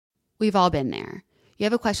We've all been there. You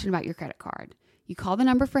have a question about your credit card. You call the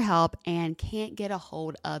number for help and can't get a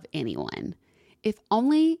hold of anyone. If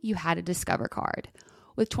only you had a Discover card.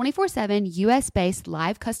 With 24/7 US-based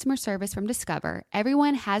live customer service from Discover,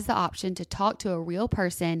 everyone has the option to talk to a real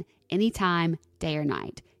person anytime, day or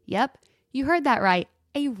night. Yep, you heard that right,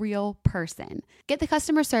 a real person. Get the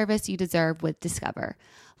customer service you deserve with Discover.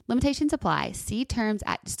 Limitations apply. See terms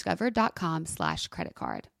at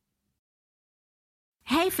discover.com/creditcard.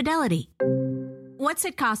 Hey, Fidelity. What's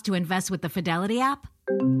it cost to invest with the Fidelity app?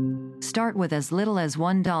 Start with as little as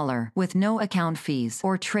 $1 with no account fees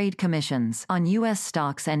or trade commissions on U.S.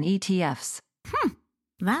 stocks and ETFs.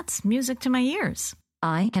 That's music to my ears.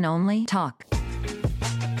 I can only talk.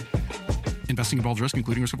 Investing involves risk,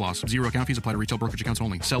 including risk of loss. Zero account fees apply to retail brokerage accounts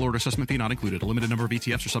only. Sell order assessment fee not included. A limited number of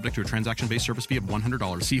ETFs are subject to a transaction-based service fee of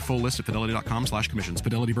 $100. See full list at fidelity.com/commissions.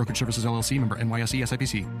 Fidelity Brokerage Services, LLC, member NYSE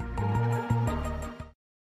SIPC.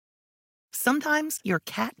 Sometimes your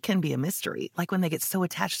cat can be a mystery, like when they get so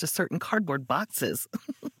attached to certain cardboard boxes.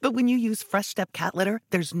 But when you use Fresh Step cat litter,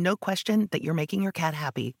 there's no question that you're making your cat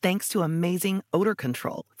happy, thanks to amazing odor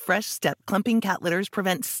control. Fresh Step clumping cat litters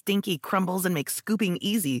prevent stinky crumbles and make scooping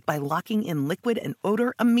easy by locking in liquid and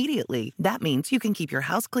odor immediately. That means you can keep your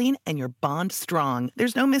house clean and your bond strong.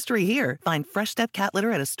 There's no mystery here. Find Fresh Step cat litter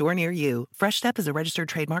at a store near you. Fresh Step is a registered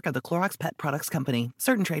trademark of the Clorox Pet Products Company.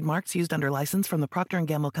 Certain trademarks used under license from the Procter &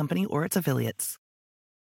 Gamble Company or its affiliates.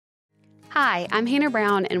 Hi, I'm Hannah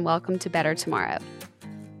Brown, and welcome to Better Tomorrow.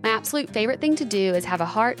 My absolute favorite thing to do is have a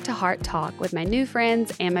heart-to-heart talk with my new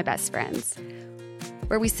friends and my best friends,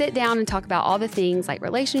 where we sit down and talk about all the things like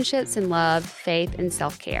relationships and love, faith, and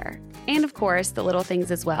self-care. And of course, the little things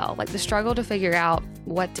as well, like the struggle to figure out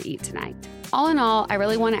what to eat tonight. All in all, I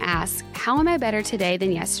really want to ask, how am I better today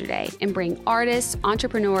than yesterday? And bring artists,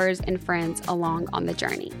 entrepreneurs, and friends along on the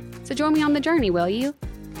journey. So join me on the journey, will you?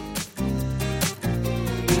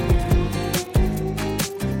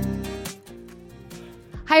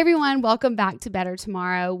 Hi, everyone. Welcome back to Better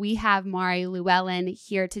Tomorrow. We have Mari Llewellyn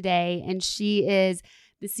here today, and she is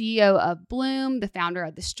the CEO of Bloom, the founder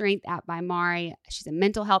of the Strength app by Mari. She's a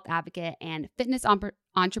mental health advocate and fitness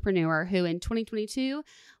entrepreneur who in 2022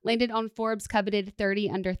 landed on Forbes' coveted 30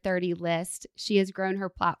 under 30 list. She has grown her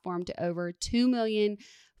platform to over 2 million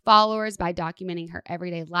followers by documenting her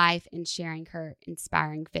everyday life and sharing her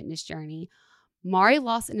inspiring fitness journey. Mari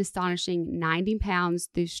lost an astonishing 90 pounds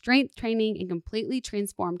through strength training and completely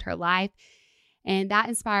transformed her life. And that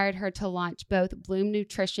inspired her to launch both Bloom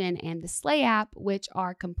Nutrition and the Slay app, which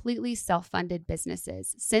are completely self-funded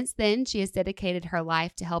businesses. Since then, she has dedicated her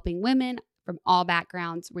life to helping women from all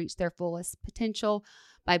backgrounds reach their fullest potential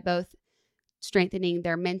by both strengthening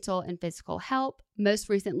their mental and physical health. Most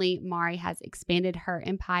recently, Mari has expanded her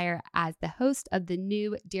empire as the host of the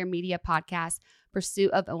new Dear Media podcast, Pursuit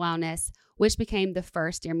of Wellness, which became the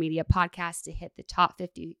first Dear Media podcast to hit the top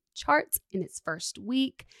 50 charts in its first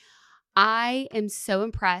week. I am so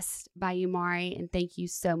impressed by you, Mari, and thank you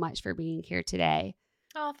so much for being here today.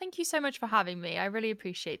 Oh, thank you so much for having me. I really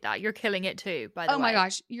appreciate that. You're killing it too, by the way. Oh my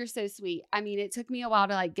gosh, you're so sweet. I mean, it took me a while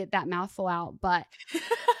to get that mouthful out, but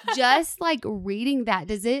just reading that,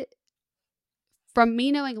 does it, from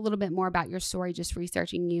me knowing a little bit more about your story, just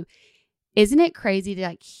researching you, isn't it crazy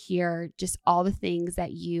to hear just all the things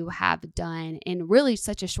that you have done in really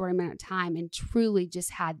such a short amount of time and truly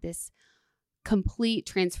just had this complete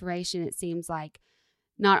transformation, it seems like,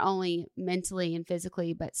 not only mentally and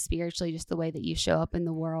physically, but spiritually, just the way that you show up in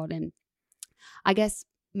the world. And I guess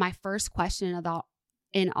my first question about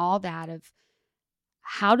in all that of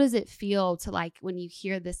how does it feel to when you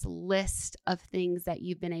hear this list of things that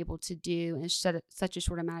you've been able to do in such a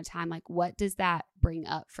short amount of time, what does that bring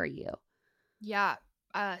up for you? Yeah,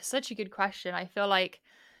 such a good question. I feel like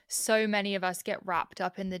so many of us get wrapped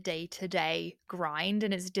up in the day-to-day grind,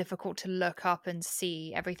 and it's difficult to look up and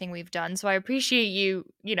see everything we've done. So I appreciate you,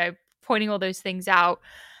 pointing all those things out.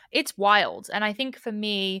 It's wild. And I think for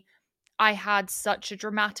me, I had such a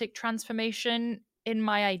dramatic transformation in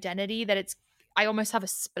my identity that I almost have a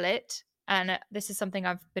split. And this is something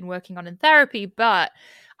I've been working on in therapy, but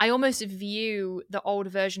I almost view the old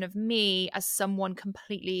version of me as someone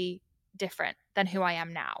completely different than who I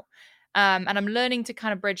am now. And I'm learning to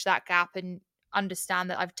kind of bridge that gap and understand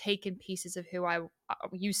that I've taken pieces of who I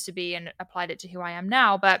used to be and applied it to who I am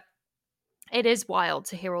now. But it is wild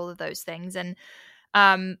to hear all of those things. And,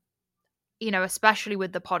 especially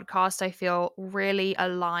with the podcast, I feel really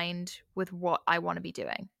aligned with what I want to be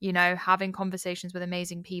doing, having conversations with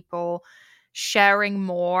amazing people, sharing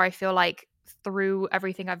more. I feel like through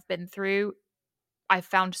everything I've been through, I've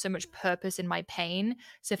found so much purpose in my pain.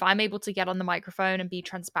 So if I'm able to get on the microphone and be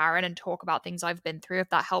transparent and talk about things I've been through, if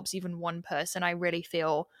that helps even one person, I really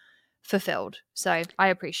feel fulfilled. So I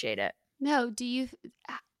appreciate it. No, do you,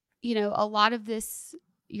 a lot of this,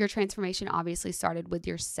 your transformation obviously started with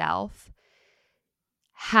yourself.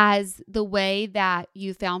 Has the way that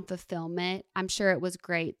you found fulfillment, I'm sure it was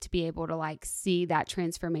great to be able to like see that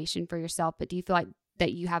transformation for yourself, but do you feel like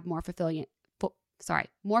that you have more fulfillment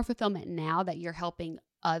now that you're helping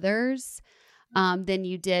others than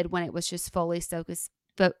you did when it was just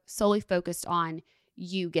solely focused on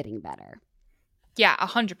you getting better? Yeah,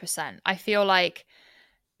 100%. I feel like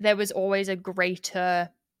there was always a greater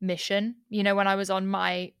mission. When I was on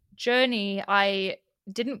my journey, I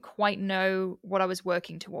didn't quite know what I was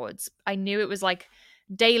working towards. I knew it was like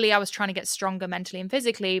daily I was trying to get stronger mentally and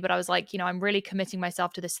physically, but I was like, I'm really committing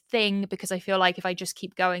myself to this thing because I feel like if I just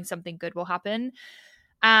keep going, something good will happen.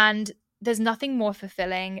 And there's nothing more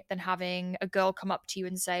fulfilling than having a girl come up to you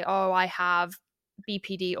and say, oh, I have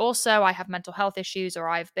BPD also, I have mental health issues, or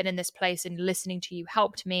I've been in this place and listening to you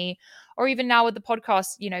helped me. Or even now with the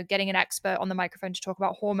podcast, getting an expert on the microphone to talk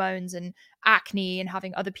about hormones and acne and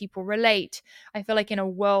having other people relate. I feel like in a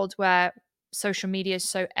world where social media is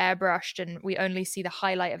so airbrushed and we only see the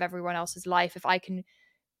highlight of everyone else's life, if I can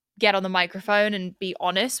get on the microphone and be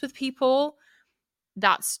honest with people,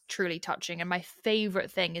 that's truly touching. And my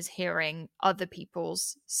favorite thing is hearing other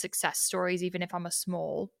people's success stories, even if I'm a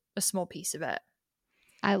small piece of it.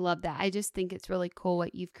 I love that. I just think it's really cool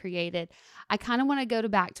what you've created. I kind of want to go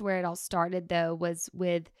back to where it all started, though, was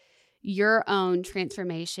with your own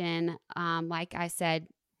transformation. Like I said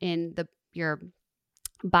in your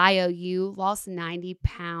bio, you lost 90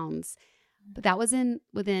 pounds, but that was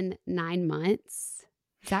within 9 months.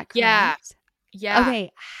 Is that correct? Yeah.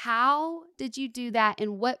 Okay. How did you do that,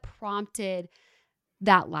 and what prompted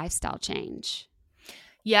that lifestyle change?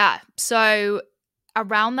 Yeah. So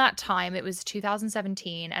around that time, it was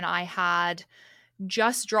 2017, and I had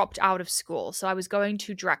just dropped out of school. So I was going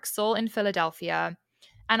to Drexel in Philadelphia,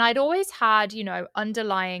 and I'd always had,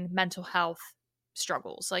 underlying mental health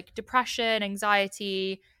struggles like depression,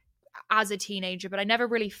 anxiety as a teenager, but I never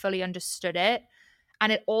really fully understood it.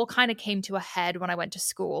 And it all kind of came to a head when I went to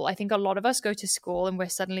school. I think a lot of us go to school and we're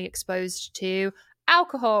suddenly exposed to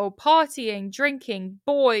alcohol, partying, drinking,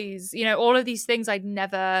 boys, all of these things I'd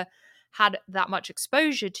never had that much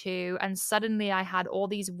exposure to. And suddenly I had all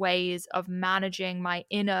these ways of managing my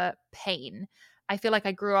inner pain. I feel like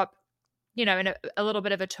I grew up, in a little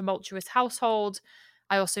bit of a tumultuous household.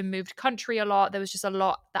 I also moved country a lot. There was just a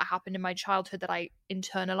lot that happened in my childhood that I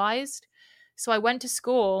internalized. So I went to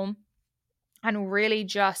school and really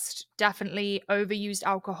just definitely overused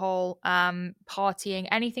alcohol, partying,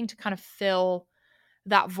 anything to kind of fill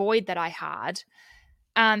that void that I had.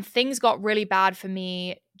 And things got really bad for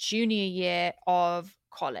me junior year of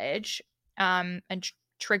college. And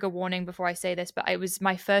trigger warning before I say this, but it was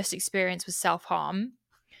my first experience with self-harm.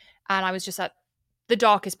 And I was just at the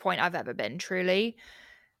darkest point I've ever been, truly.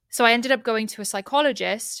 So I ended up going to a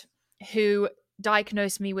psychologist who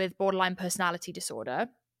diagnosed me with borderline personality disorder.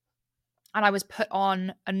 And I was put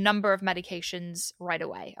on a number of medications right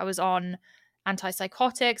away. I was on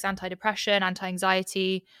antipsychotics, antidepressant,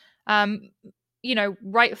 anti-anxiety,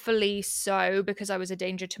 rightfully so because I was a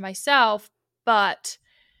danger to myself. But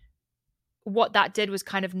what that did was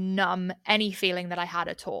kind of numb any feeling that I had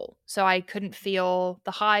at all. So I couldn't feel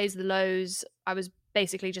the highs, the lows. I was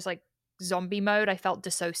basically just like zombie mode. I felt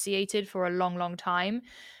dissociated for a long, long time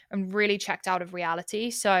and really checked out of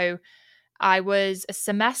reality. So I was a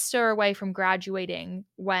semester away from graduating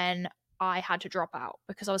when I had to drop out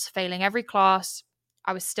because I was failing every class.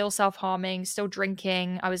 I was still self-harming, still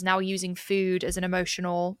drinking. I was now using food as an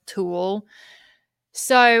emotional tool.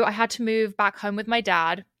 So I had to move back home with my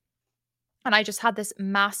dad. And I just had this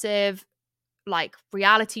massive like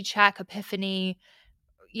reality check, epiphany,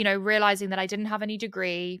 realizing that I didn't have any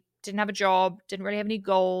degree, didn't have a job, didn't really have any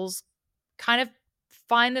goals, kind of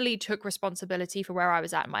finally took responsibility for where I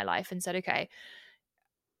was at in my life and said, okay,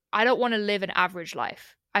 I don't want to live an average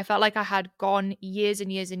life. I felt like I had gone years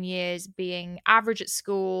and years and years being average at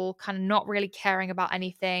school, kind of not really caring about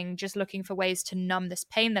anything, just looking for ways to numb this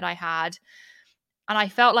pain that I had. And I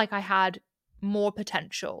felt like I had more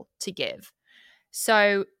potential to give.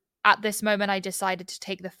 So at this moment, I decided to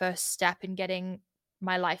take the first step in getting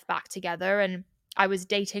my life back together. And I was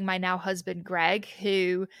dating my now husband, Greg,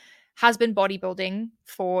 who has been bodybuilding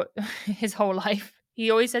for his whole life. He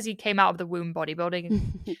always says he came out of the womb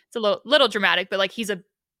bodybuilding. It's a little dramatic, but like he's a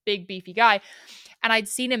big, beefy guy. And I'd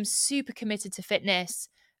seen him super committed to fitness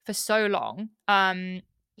for so long.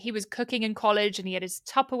 He was cooking in college and he had his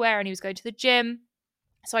Tupperware and he was going to the gym.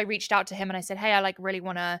 So I reached out to him and I said, hey, I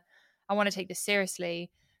want to take this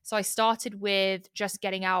seriously. So I started with just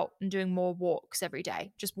getting out and doing more walks every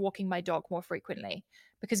day, just walking my dog more frequently,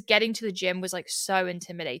 because getting to the gym was like so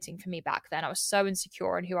intimidating for me back then. I was so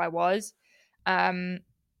insecure in who I was. And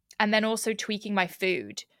then also tweaking my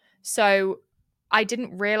food. So I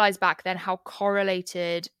didn't realize back then how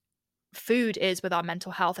correlated food is with our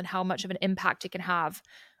mental health and how much of an impact it can have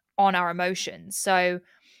on our emotions. So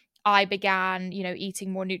I began,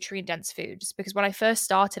 eating more nutrient dense foods, because when I first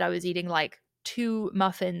started, I was eating like 2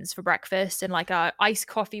 muffins for breakfast and like a iced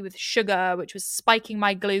coffee with sugar, which was spiking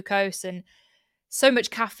my glucose and so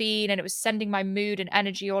much caffeine, and it was sending my mood and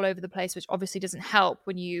energy all over the place, which obviously doesn't help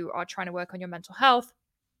when you are trying to work on your mental health.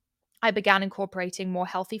 I began incorporating more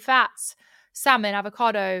healthy fats, salmon,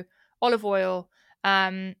 avocado, olive oil,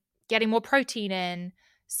 getting more protein in.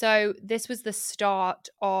 So this was the start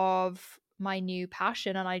of my new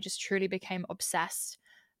passion, and I just truly became obsessed.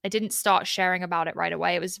 I didn't start sharing about it right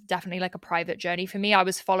away. It was definitely like a private journey for me. I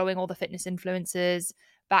was following all the fitness influencers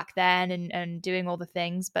back then and doing all the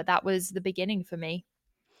things, but that was the beginning for me.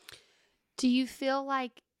 Do you feel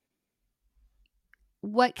like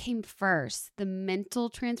what came first, the mental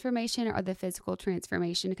transformation or the physical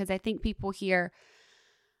transformation? Because I think people hear,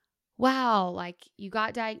 wow, like you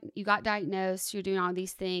got diagnosed, you're doing all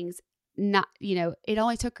these things. Not, it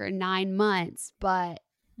only took her 9 months, but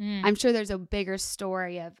I'm sure there's a bigger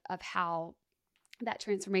story of how that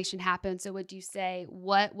transformation happened. So would you say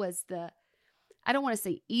what was I don't want to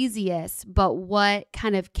say easiest, but what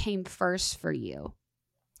kind of came first for you?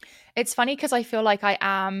 It's funny because I feel like I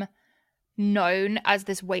am known as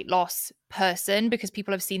this weight loss person because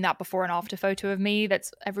people have seen that before and after photo of me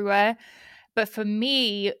that's everywhere. But for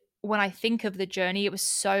me, when I think of the journey, it was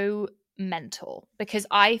so mental, because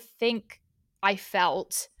I think I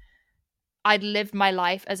felt I'd lived my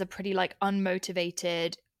life as a pretty like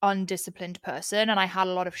unmotivated, undisciplined person, and I had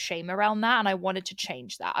a lot of shame around that, and I wanted to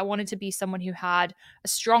change that. I wanted to be someone who had a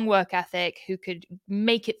strong work ethic, who could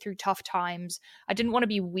make it through tough times. I didn't want to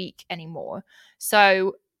be weak anymore.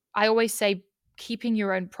 So I always say keeping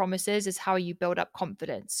your own promises is how you build up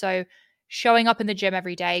confidence. So showing up in the gym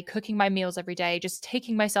every day, cooking my meals every day, just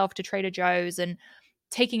taking myself to Trader Joe's and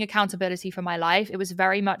taking accountability for my life. It was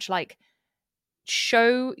very much like,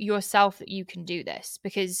 show yourself that you can do this,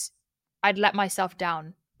 because I'd let myself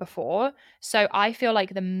down before. So I feel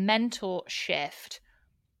like the mental shift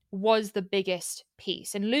was the biggest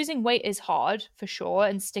piece. And losing weight is hard for sure,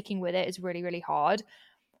 and sticking with it is really, really hard.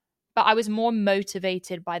 But I was more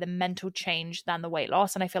motivated by the mental change than the weight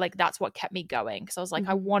loss. And I feel like that's what kept me going, because I was like,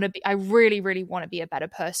 I really, really want to be a better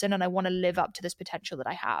person, and I want to live up to this potential that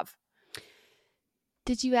I have.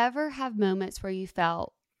 Did you ever have moments where you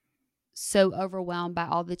felt so overwhelmed by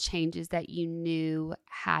all the changes that you knew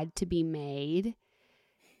had to be made?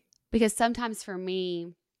 Because sometimes for me,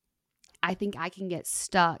 I think I can get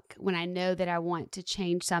stuck when I know that I want to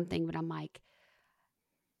change something, but I'm like,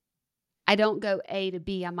 I don't go A to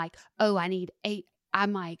B. I'm like, oh, I need A.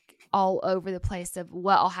 I'm like all over the place of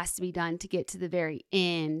what all has to be done to get to the very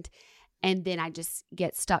end. And then I just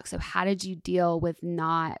get stuck. So how did you deal with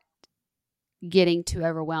not getting too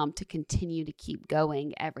overwhelmed to continue to keep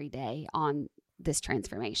going every day on this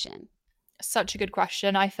transformation? Such a good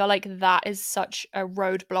question. I feel like that is such a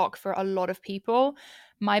roadblock for a lot of people.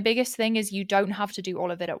 My biggest thing is you don't have to do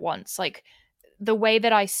all of it at once. Like, the way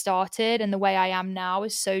that I started and the way I am now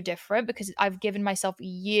is so different because I've given myself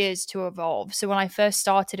years to evolve. So when I first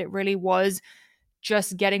started, it really was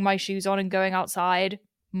just getting my shoes on and going outside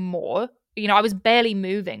more. I was barely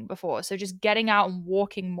moving before. So just getting out and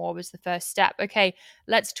walking more was the first step. Okay,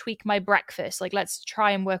 let's tweak my breakfast. Like, let's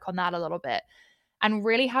try and work on that a little bit. And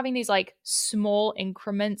really having these like small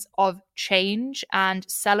increments of change and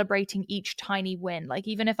celebrating each tiny win. Like,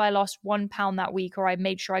 even if I lost 1 pound that week, or I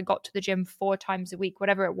made sure I got to the gym 4 times a week,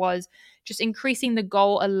 whatever it was, just increasing the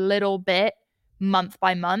goal a little bit month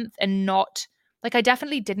by month. And not like, I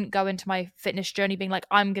definitely didn't go into my fitness journey being like,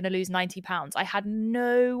 I'm going to lose 90 pounds. I had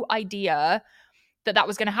no idea that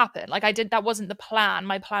was going to happen. Like, that wasn't the plan.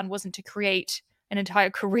 My plan wasn't to create an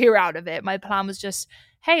entire career out of it. My plan was just,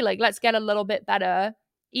 hey, like, let's get a little bit better,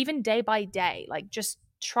 even day by day. Like, just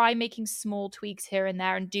try making small tweaks here and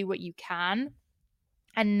there and do what you can.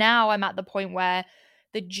 And now I'm at the point where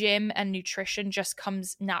the gym and nutrition just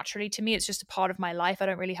comes naturally to me. It's just a part of my life. I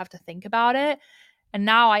don't really have to think about it. And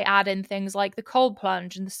now I add in things like the cold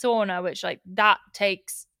plunge and the sauna, which like that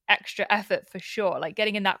takes extra effort for sure. Like,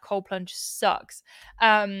 getting in that cold plunge sucks.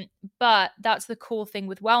 But that's the cool thing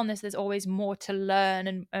with wellness. There's always more to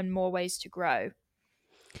learn and more ways to grow.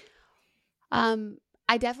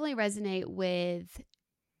 I definitely resonate with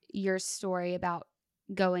your story about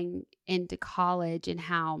going into college and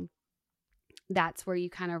how that's where you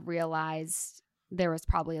kind of realized there was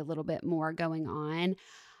probably a little bit more going on.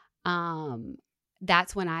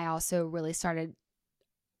 That's when I also really started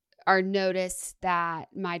or noticed that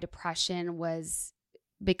my depression was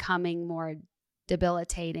becoming more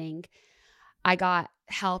debilitating. I got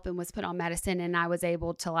help and was put on medicine, and I was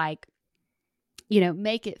able to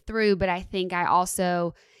make it through. But I think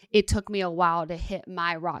it took me a while to hit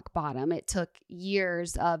my rock bottom. It took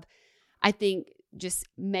years of, I think, just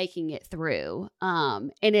making it through.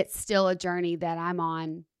 And it's still a journey that I'm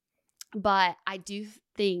on. But I do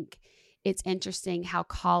think it's interesting how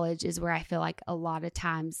college is where I feel like a lot of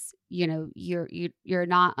times, you're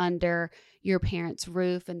not under your parents'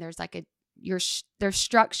 roof, and there's there's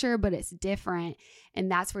structure, but it's different.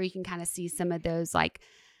 And that's where you can kind of see some of those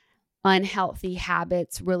unhealthy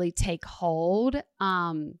habits really take hold.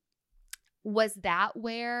 Was that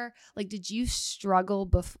where, did you struggle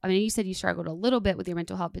I mean, you said you struggled a little bit with your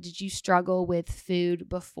mental health, but did you struggle with food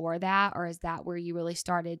before that? Or is that where you really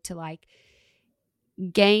started to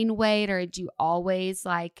gain weight? Or did you always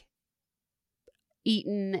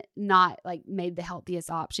eaten, not made the healthiest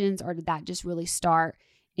options? Or did that just really start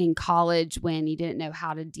in college when you didn't know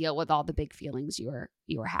how to deal with all the big feelings you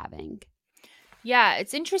were having? Yeah,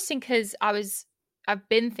 it's interesting because I've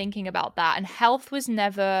been thinking about that, and health was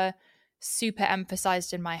never super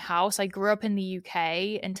emphasized in my house. I grew up in the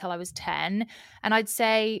UK until I was 10, and I'd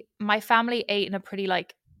say my family ate in a pretty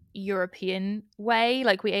European way.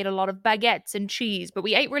 We ate a lot of baguettes and cheese, but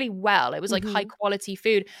we ate really well. It was high quality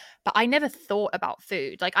food, but I never thought about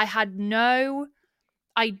food. I had no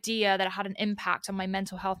idea that it had an impact on my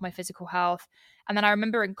mental health, my physical health. And then I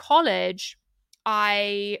remember in college,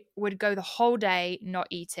 I would go the whole day not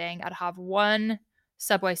eating. I'd have one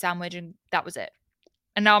Subway sandwich and that was it.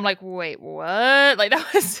 And now I'm like, wait, what?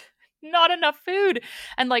 That was not enough food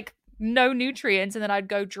and no nutrients. And then I'd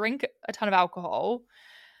go drink a ton of alcohol.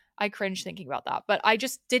 I cringe thinking about that. But I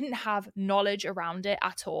just didn't have knowledge around it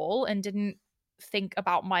at all and didn't think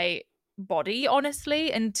about my body,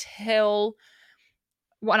 honestly, until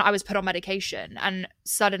when I was put on medication. And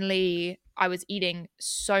suddenly I was eating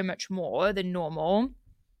so much more than normal.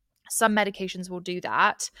 Some medications will do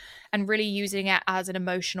that, and really using it as an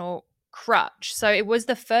emotional crutch. So it was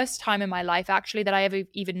the first time in my life actually that I ever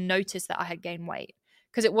even noticed that I had gained weight,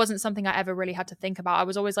 because it wasn't something I ever really had to think about. I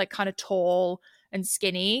was always kind of tall and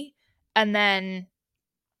skinny, and then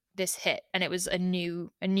this hit and it was a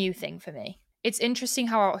new thing for me. It's interesting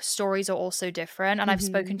how our stories are all so different, and I've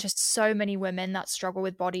spoken to so many women that struggle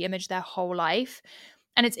with body image their whole life.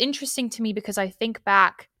 And it's interesting to me because I think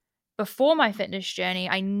back before my fitness journey,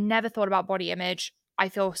 I never thought about body image. I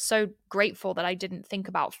feel so grateful that I didn't think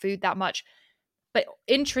about food that much. But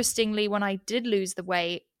interestingly, when I did lose the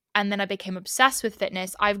weight and then I became obsessed with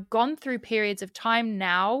fitness, I've gone through periods of time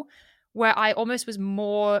now where I almost was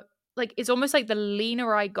more it's almost the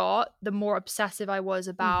leaner I got, the more obsessive I was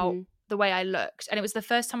about the way I looked. And it was the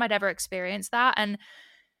first time I'd ever experienced that. And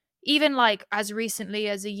even as recently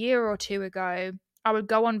as a year or two ago, I would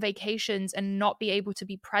go on vacations and not be able to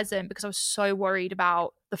be present because I was so worried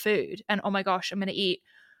about the food. And oh my gosh, I'm going to eat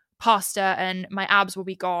pasta and my abs will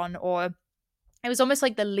be gone. Or it was almost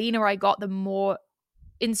the leaner I got, the more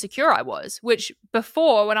insecure I was, which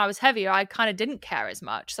before when I was heavier, I kind of didn't care as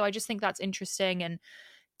much. So I just think that's interesting and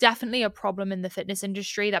definitely a problem in the fitness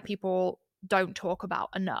industry that people don't talk about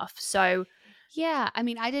enough. So yeah, I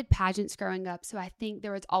mean, I did pageants growing up, so I think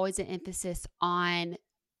there was always an emphasis on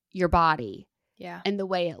your body. Yeah. And the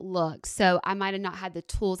way it looks. So I might have not had the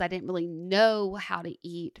tools. I didn't really know how to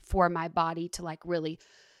eat for my body to really,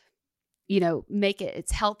 make it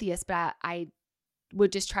its healthiest. But I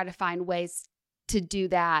would just try to find ways to do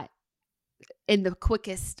that in the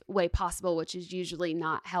quickest way possible, which is usually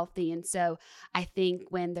not healthy. And so I think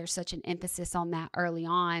when there's such an emphasis on that early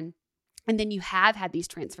on, and then you have had these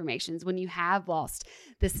transformations when you have lost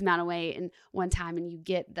this amount of weight in one time and you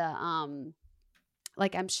get the,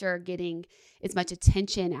 I'm sure getting as much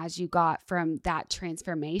attention as you got from that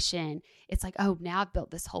transformation, it's oh, now I've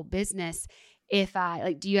built this whole business. If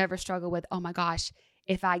I, do you ever struggle with, oh my gosh,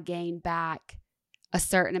 if I gain back a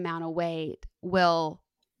certain amount of weight, will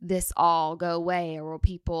this all go away? Or will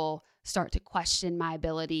people start to question my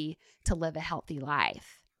ability to live a healthy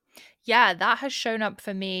life? Yeah, that has shown up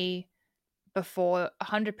for me before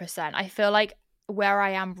 100%. I feel where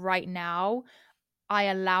I am right now, I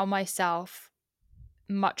allow myself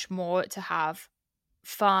much more to have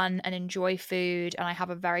fun and enjoy food, and I have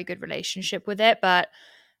a very good relationship with it. But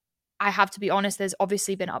I have to be honest, there's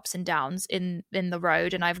obviously been ups and downs in the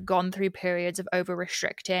road, and I've gone through periods of over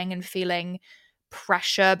restricting and feeling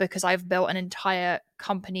pressure because I've built an entire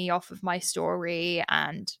company off of my story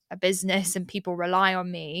and a business, and people rely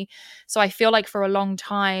on me. So I feel like for a long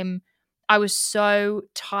time, I was so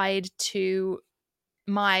tied to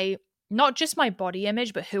my, not just my body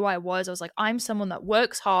image, but who I was. I was like, I'm someone that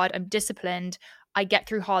works hard, I'm disciplined, I get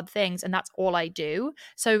through hard things, and that's all I do.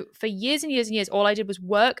 So for years and years and years, all I did was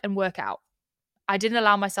work and work out. I didn't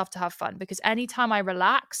allow myself to have fun, because anytime I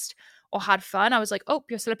relaxed or had fun, I was like, oh,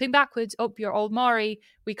 you're slipping backwards. Oh, you're old Mari.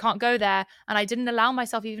 We can't go there. And I didn't allow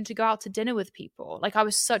myself even to go out to dinner with people. Like, I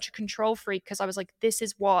was such a control freak, because I was like, this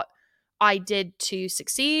is what I did to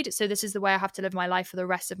succeed. So this is the way I have to live my life for the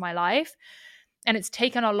rest of my life. And it's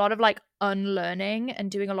taken a lot of like unlearning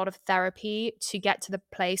and doing a lot of therapy to get to the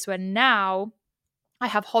place where now I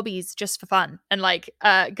have hobbies just for fun, and like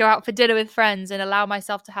go out for dinner with friends and allow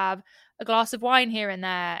myself to have a glass of wine here and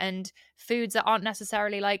there, and foods that aren't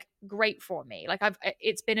necessarily like great for me. Like,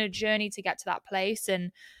 it's been a journey to get to that place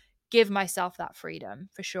and give myself that freedom,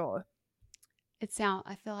 for sure. I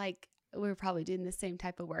feel like we were probably doing the same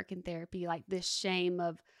type of work in therapy, like this shame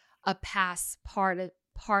of a past part of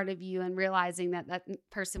you, and realizing that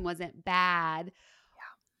person wasn't bad.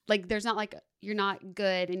 Yeah. Like, there's not like you're not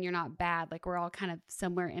good and you're not bad. Like, we're all kind of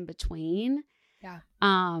somewhere in between. Yeah.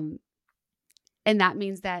 And that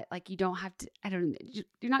means that like you don't have to,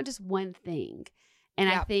 you're not just one thing. And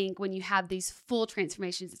I think when you have these full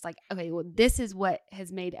transformations, it's like, okay, well, this is what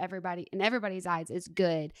has made everybody, in everybody's eyes, is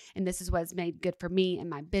good. And this is what's made good for me and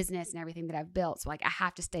my business and everything that I've built. So like, I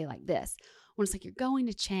have to stay like this. When it's like, you're going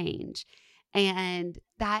to change, and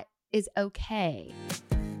that is okay.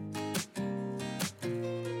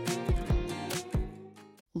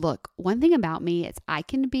 Look, one thing about me is I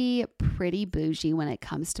can be pretty bougie when it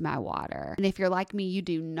comes to my water. And if you're like me, you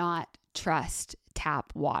do not trust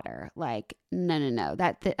tap water. Like, no.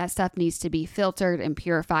 That stuff needs to be filtered and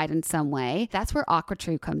purified in some way. That's where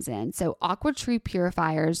AquaTrue comes in. So AquaTrue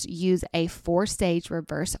purifiers use a 4-stage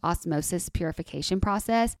reverse osmosis purification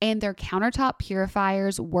process, and their countertop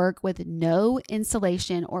purifiers work with no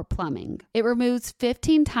installation or plumbing. It removes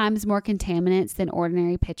 15 times more contaminants than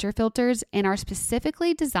ordinary pitcher filters, and are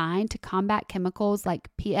specifically designed to combat chemicals like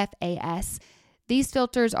PFAS. These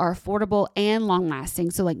filters are affordable and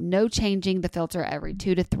long-lasting, so like no changing the filter every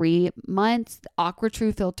 2 to 3 months. The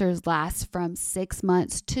AquaTrue filters last from 6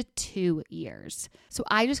 months to 2 years. So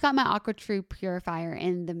I just got my AquaTrue purifier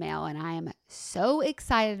in the mail, and I am so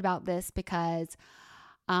excited about this because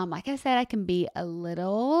like I said, I can be a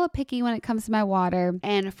little picky when it comes to my water,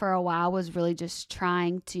 and for a while was really just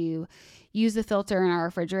trying to use the filter in our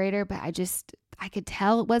refrigerator, but I could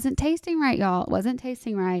tell it wasn't tasting right, y'all. It wasn't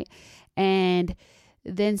tasting right. And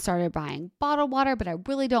then started buying bottled water, but I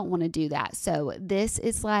really don't want to do that. So this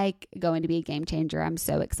is like going to be a game changer. I'm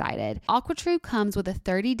so excited. AquaTrue comes with a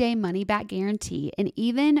 30-day money-back guarantee and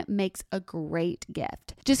even makes a great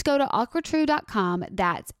gift. Just go to aquatrue.com.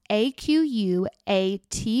 That's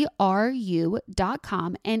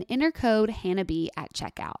AQUATRU.com and enter code HannahB at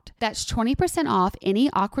checkout. That's 20% off any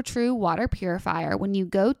AquaTrue water purifier when you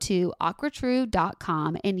go to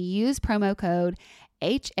aquatrue.com and use promo code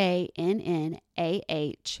HANNAHB,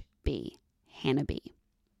 HannahB.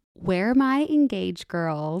 Where my engaged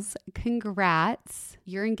girls? Congrats.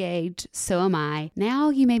 You're engaged, so am I. Now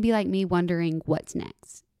you may be like me wondering what's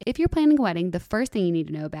next. If you're planning a wedding, the first thing you need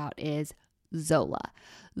to know about is Zola.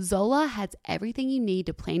 Zola has everything you need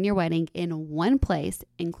to plan your wedding in one place,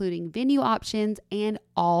 including venue options and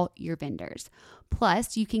all your vendors.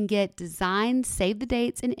 Plus, you can get designs, save the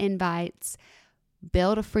dates and invites,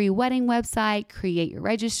 build a free wedding website, create your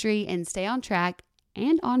registry, and stay on track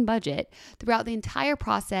and on budget throughout the entire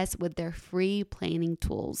process with their free planning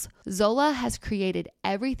tools. Zola has created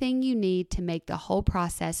everything you need to make the whole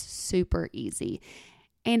process super easy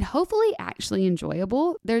and hopefully actually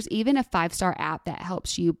enjoyable. There's even a 5-star app that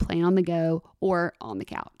helps you plan on the go or on the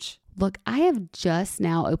couch. Look, I have just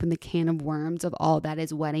now opened the can of worms of all that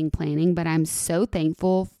is wedding planning, but I'm so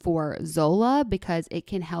thankful for Zola because it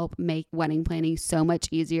can help make wedding planning so much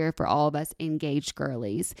easier for all of us engaged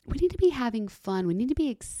girlies. We need to be having fun. We need to be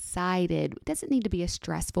excited. It doesn't need to be a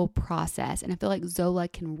stressful process. And I feel like Zola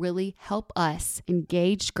can really help us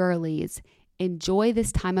engaged girlies enjoy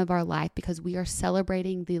this time of our life because we are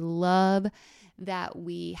celebrating the love that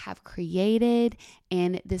we have created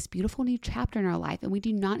and this beautiful new chapter in our life. And we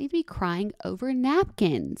do not need to be crying over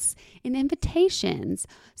napkins and invitations.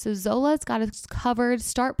 So Zola's got us covered.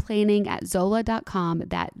 Start planning at Zola.com.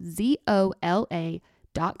 That's ZOLA.com.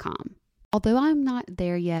 Although I'm not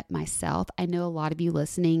there yet myself, I know a lot of you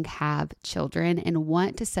listening have children and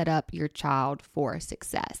want to set up your child for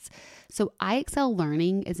success. So IXL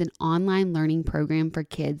Learning is an online learning program for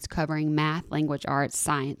kids covering math, language arts,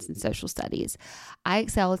 science, and social studies.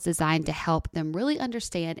 IXL is designed to help them really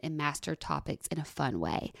understand and master topics in a fun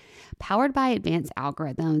way. Powered by advanced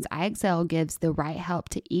algorithms, IXL gives the right help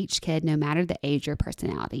to each kid no matter the age or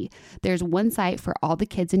personality. There's one site for all the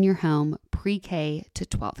kids in your home, pre-K to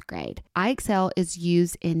 12th grade. IXL is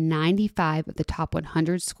used in 95 of the top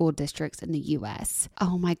 100 school districts in the U.S.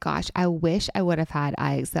 Oh my gosh, I wish I would have had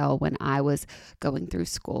IXL when I was going through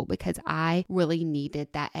school, because I really needed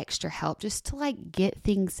that extra help just to like get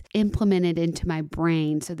things implemented into my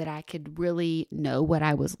brain so that I could really know what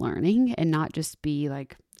I was learning and not just be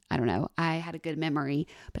like, I don't know, I had a good memory,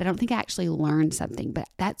 but I don't think I actually learned something. But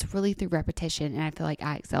that's really through repetition. And I feel like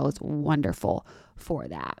IXL is wonderful for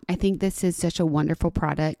that. I think this is such a wonderful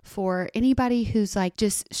product for anybody who's like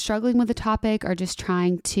just struggling with a topic or just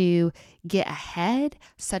trying to get ahead,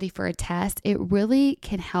 study for a test. It really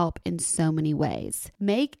can help in so many ways.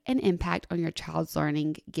 Make an impact on your child's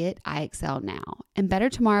learning. Get IXL now. And Better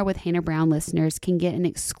Tomorrow with Hannah Brown listeners can get an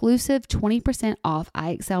exclusive 20% off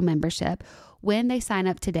IXL membership when they sign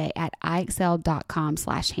up today at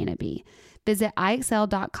IXL.com/HannahB. Visit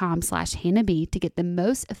IXL.com/HannahB to get the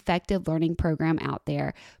most effective learning program out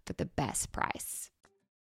there for the best price.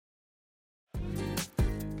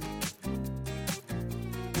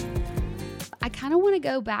 I kind of want to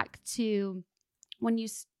go back to when you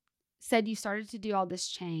said you started to do all this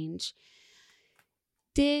change.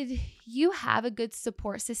 Did you have a good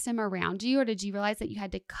support system around you, or did you realize that you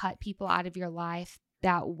had to cut people out of your life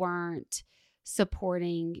that weren't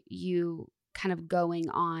supporting you kind of going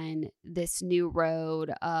on this new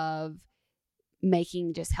road of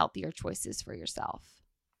making just healthier choices for yourself?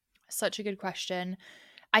 Such a good question.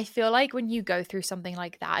 I feel like when you go through something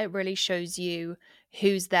like that, it really shows you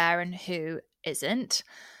who's there and who isn't.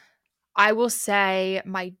 I will say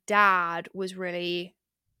my dad was really,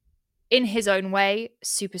 in his own way,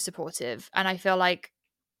 super supportive. And I feel like,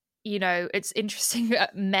 you know, it's interesting.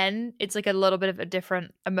 Men, it's like a little bit of a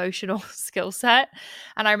different emotional skill set.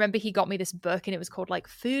 And I remember he got me this book and it was called like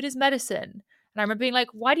Food is Medicine. And I remember being like,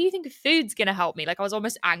 why do you think food's going to help me? Like I was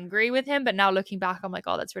almost angry with him, but now looking back, I'm like,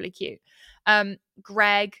 oh, that's really cute.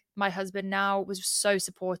 Greg, my husband now, was so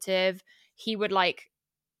supportive. He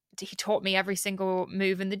taught me every single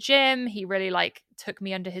move in the gym. He really like took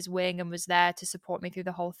me under his wing and was there to support me through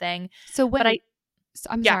the whole thing. So when, but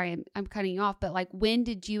I'm sorry, I'm cutting you off, but like when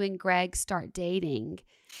did you and Greg start dating?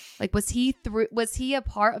 Like was he a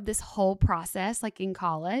part of this whole process like in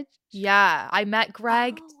college? Yeah, I met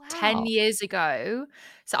Greg 10 wow. years ago.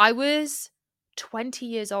 So I was 20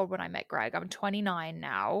 years old when I met Greg. I'm 29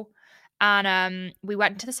 now. And we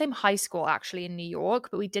went to the same high school actually in New York,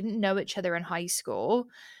 but we didn't know each other in high school.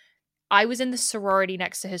 I was in the sorority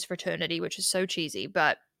next to his fraternity, which is so cheesy,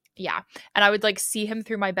 but yeah. And I would like see him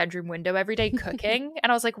through my bedroom window every day cooking.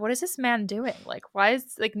 And I was like, what is this man doing? Like, why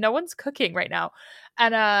is like no one's cooking right now?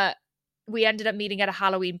 And we ended up meeting at a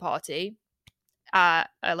Halloween party,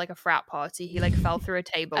 like a frat party. He like fell through a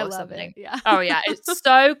table I or love something. it. Yeah. Oh yeah. It's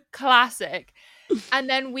so classic. And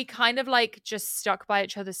then we kind of like just stuck by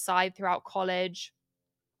each other's side throughout college.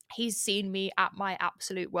 He's seen me at my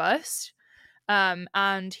absolute worst.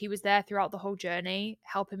 And he was there throughout the whole journey,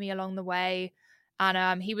 helping me along the way.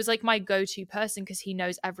 And he was like my go-to person because he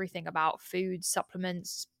knows everything about food,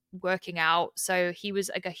 supplements, working out. So he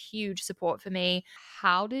was like a huge support for me.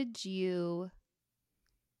 How did you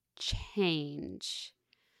change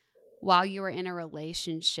while you were in a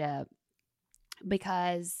relationship?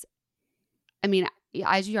 Because, I mean,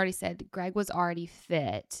 as you already said, Greg was already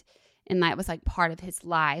fit and that was like part of his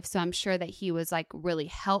life. So I'm sure that he was like really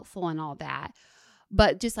helpful and all that.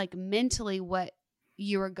 But just like mentally, what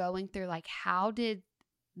you were going through, like how did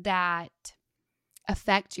that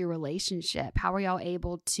affect your relationship? How were y'all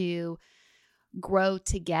able to grow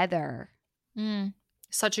together?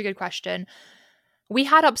 Such a good question. We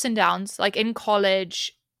had ups and downs. Like in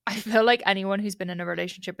college, I feel like anyone who's been in a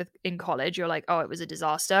relationship in college, you're like, oh, it was a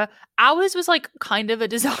disaster. Ours was like kind of a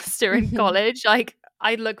disaster in college. Like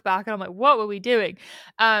I look back and I'm like, what were we doing?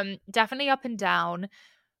 Definitely up and down.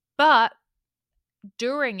 But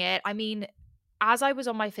during it, I mean, as I was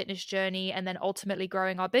on my fitness journey and then ultimately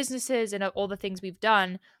growing our businesses and all the things we've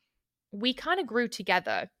done, we kind of grew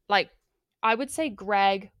together. Like I would say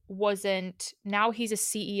Greg wasn't, now he's a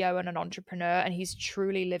CEO and an entrepreneur and he's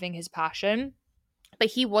truly living his passion. But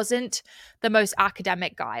he wasn't the most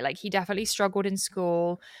academic guy. Like he definitely struggled in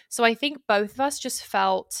school. So I think both of us just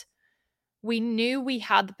felt we knew we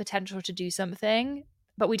had the potential to do something,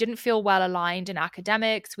 but we didn't feel well aligned in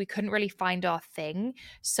academics. We couldn't really find our thing.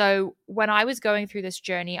 So when I was going through this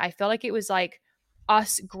journey, I feel like it was like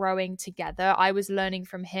us growing together. I was learning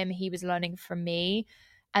from him, he was learning from me.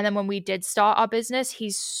 And then when we did start our business,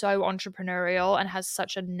 he's so entrepreneurial and has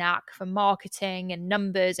such a knack for marketing and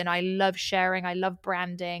numbers. And I love sharing, I love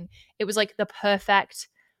branding. It was like the perfect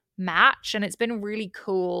match. And it's been really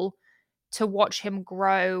cool to watch him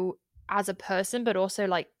grow as a person, but also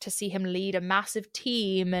like to see him lead a massive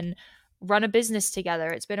team and run a business together.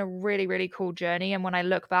 It's been a really, really cool journey. And when I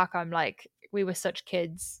look back, I'm like, we were such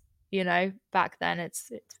kids, back then.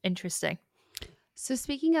 It's interesting. So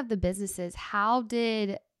speaking of the businesses, how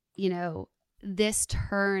did, this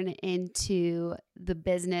turn into the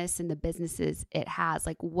business and the businesses it has?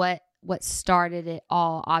 Like what started it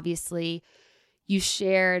all? Obviously, you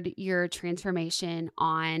shared your transformation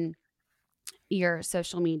on your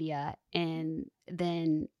social media, and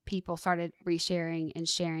then people started resharing and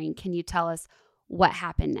sharing. Can you tell us what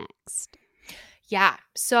happened next? Yeah.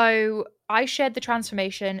 So I shared the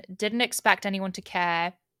transformation, didn't expect anyone to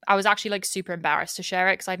care. I was actually like super embarrassed to share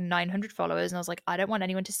it because I had 900 followers and I was like, I don't want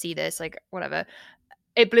anyone to see this, like whatever.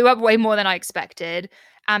 It blew up way more than I expected.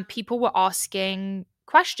 And people were asking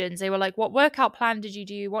questions. They were like, what workout plan did you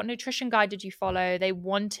do? What nutrition guide did you follow? They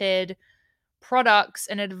wanted products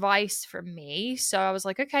and advice from me. So I was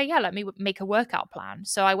like, okay, yeah, let me make a workout plan.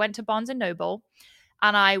 So I went to Barnes and Noble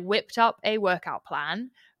and I whipped up a workout plan.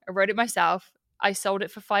 I wrote it myself. I sold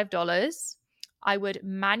it for $5. I would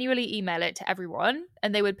manually email it to everyone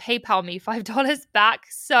and they would PayPal me $5 back.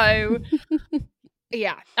 So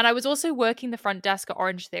yeah. And I was also working the front desk at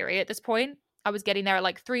Orange Theory at this point. I was getting there at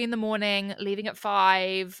like 3 a.m, leaving at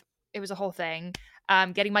 5. It was a whole thing.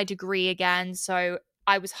 Getting my degree again. So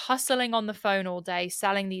I was hustling on the phone all day,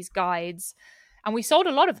 selling these guides. And we sold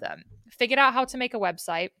a lot of them. Figured out how to make a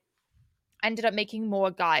website. Ended up making more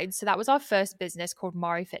guides. So that was our first business called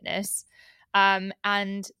Mari Fitness.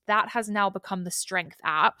 And that has now become the Strength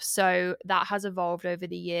app. So that has evolved over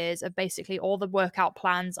the years of basically all the workout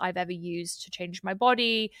plans I've ever used to change my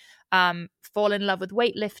body, fall in love with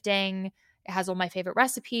weightlifting. It has all my favorite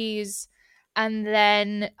recipes. And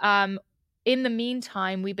then in the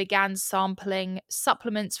meantime, we began sampling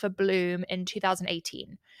supplements for Bloom in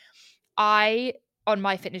 2018. I, on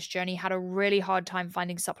my fitness journey, had a really hard time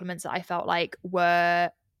finding supplements that I felt like were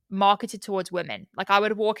marketed towards women. Like I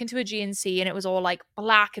would walk into a GNC and it was all like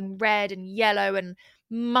black and red and yellow and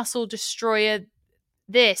muscle destroyer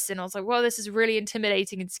this. And I was like, well, this is really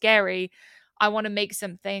intimidating and scary. I want to make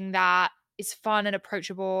something that is fun and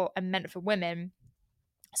approachable and meant for women.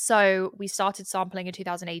 So we started sampling in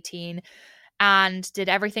 2018 and did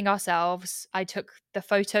everything ourselves. I took the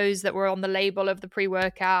photos that were on the label of the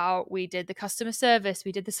pre-workout. We did the customer service.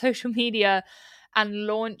 We did the social media and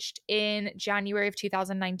launched in January of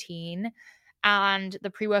 2019. And the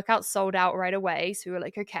pre-workout sold out right away. So we were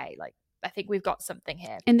like, okay, like I think we've got something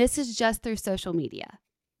here. And this is just through social media.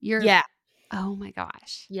 Yeah. Oh my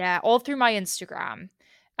gosh. Yeah. All through my Instagram.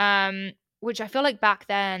 Which I feel like back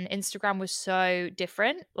then Instagram was so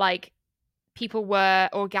different. Like people were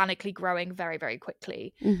organically growing very, very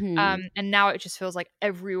quickly. Mm-hmm. And now it just feels like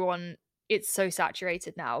everyone, it's so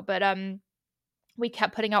saturated now. But we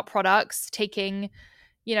kept putting out products, taking,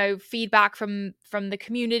 feedback from the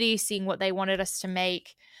community, seeing what they wanted us to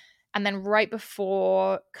make. And then right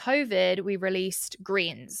before COVID, we released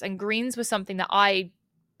greens. And greens was something that I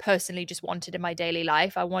personally just wanted in my daily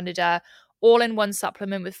life. I wanted a all-in-one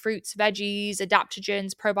supplement with fruits, veggies,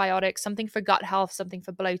 adaptogens, probiotics, something for gut health, something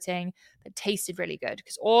for bloating that tasted really good.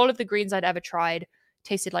 Because all of the greens I'd ever tried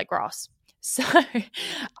tasted like grass. So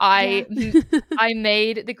I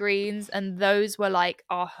made the greens, and those were like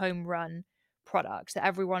our home run products that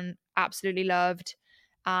everyone absolutely loved.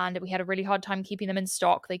 And we had a really hard time keeping them in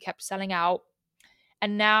stock. They kept selling out.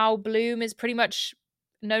 And now Bloom is pretty much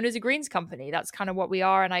known as a greens company. That's kind of what we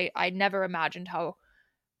are. And I never imagined how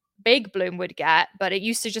big Bloom would get, but it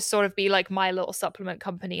used to just sort of be like my little supplement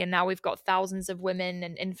company. And now we've got thousands of women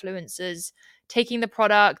and influencers taking the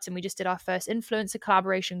product. And we just did our first influencer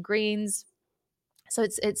collaboration, greens. So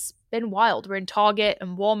it's been wild. We're in Target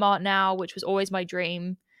and Walmart now, which was always my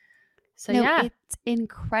dream. So yeah, it's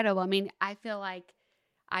incredible. I mean, I feel like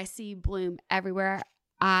I see Bloom everywhere.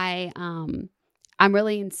 I'm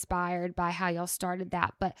really inspired by how y'all started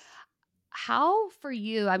that. But how for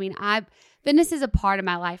you? I mean, fitness is a part of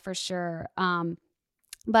my life for sure.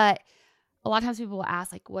 But a lot of times people will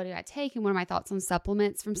ask, like, what do I take? And what are my thoughts on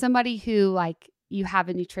supplements? From somebody who, like, you have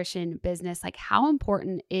a nutrition business, like, how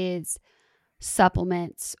important is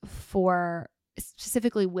supplements for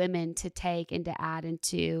specifically women to take and to add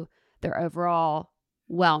into their overall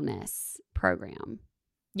wellness program?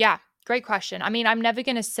 Yeah, Great question. I mean, I'm never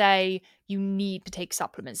going to say you need to take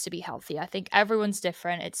supplements to be healthy. I think everyone's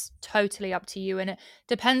different. It's totally up to you, and it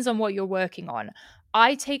depends on what you're working on.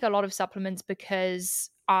 I take a lot of supplements because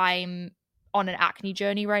I'm on an acne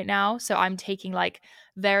journey right now. So I'm taking like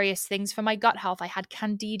various things for my gut health. I had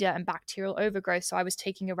candida and bacterial overgrowth, so I was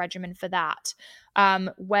taking a regimen for that.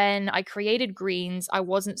 When I created greens, I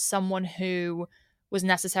wasn't someone who was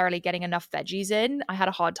necessarily getting enough veggies in. I had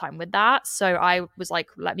a hard time with that. So I was like,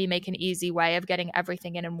 let me make an easy way of getting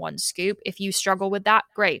everything in one scoop. If you struggle with that,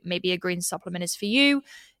 great. Maybe a green supplement is for you.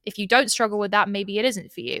 If you don't struggle with that, maybe it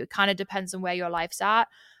isn't for you. It kind of depends on where your life's at.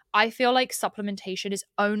 I feel like supplementation is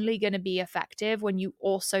only going to be effective when you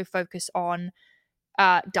also focus on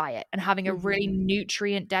diet and having a really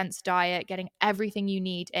nutrient dense diet, getting everything you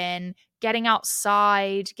need in, getting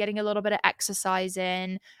outside, getting a little bit of exercise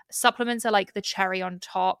in. Supplements are like the cherry on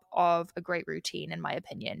top of a great routine, in my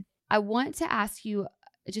opinion. I want to ask you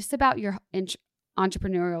just about your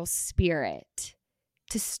entrepreneurial spirit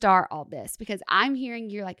to start all this, because I'm hearing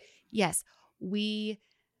you're like, yes, I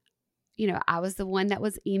was the one that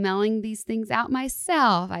was emailing these things out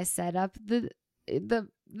myself. I set up the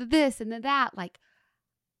this and the that. Like,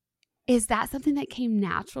 is that something that came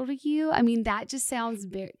natural to you? I mean, that just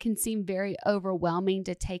can seem very overwhelming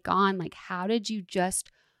to take on. Like, how did you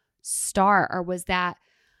just start? Or was that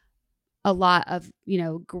a lot of,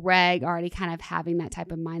 Greg already kind of having that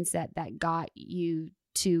type of mindset that got you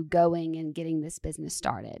to going and getting this business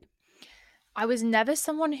started? I was never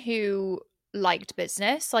someone who liked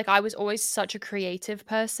business. Like, I was always such a creative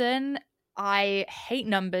person. I hate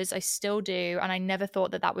numbers. I still do. And I never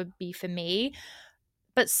thought that would be for me.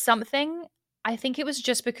 But I think it was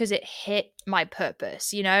just because it hit my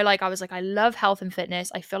purpose, like I was like, I love health and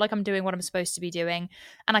fitness. I feel like I'm doing what I'm supposed to be doing.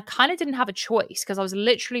 And I kind of didn't have a choice because I was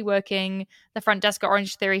literally working the front desk at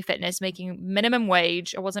Orange Theory Fitness, making minimum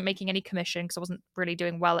wage. I wasn't making any commission because I wasn't really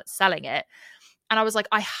doing well at selling it. And I was like,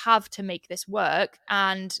 I have to make this work.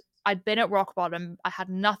 And I'd been at rock bottom. I had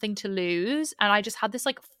nothing to lose. And I just had this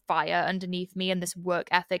like fire underneath me and this work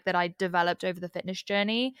ethic that I developed over the fitness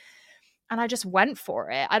journey. And I just went for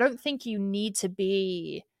it. I don't think you need to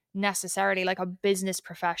be necessarily like a business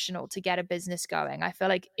professional to get a business going. I feel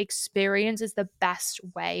like experience is the best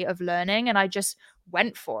way of learning. And I just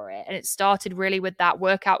went for it. And it started really with that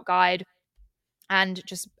workout guide and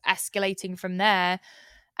just escalating from there,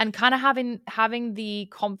 and kind of having the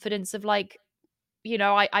confidence of like,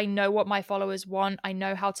 I know what my followers want. I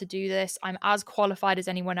know how to do this. I'm as qualified as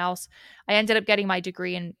anyone else. I ended up getting my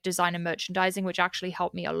degree in design and merchandising, which actually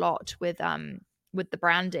helped me a lot with the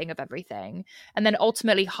branding of everything. And then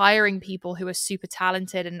ultimately hiring people who are super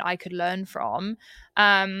talented and I could learn from.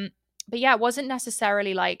 But yeah, it wasn't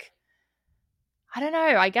necessarily like, I don't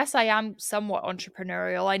know. I guess I am somewhat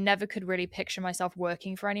entrepreneurial. I never could really picture myself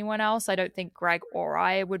working for anyone else. I don't think Greg or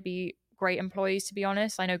I would be great employees, to be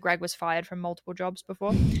honest. I know Greg was fired from multiple jobs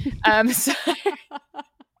before. So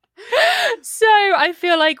I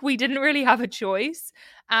feel like we didn't really have a choice.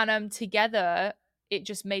 And together, it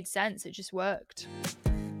just made sense. It just worked.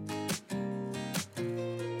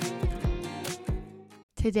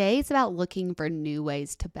 Today is about looking for new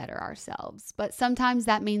ways to better ourselves, but sometimes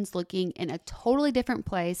that means looking in a totally different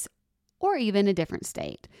place or even a different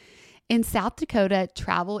state. In South Dakota,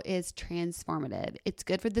 travel is transformative. It's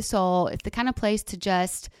good for the soul. It's the kind of place to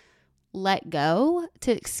just let go,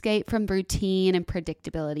 to escape from routine and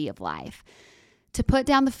predictability of life, to put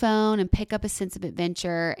down the phone and pick up a sense of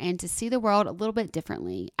adventure, and to see the world a little bit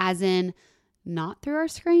differently, as in not through our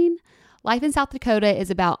screen. Life in South Dakota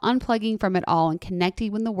is about unplugging from it all and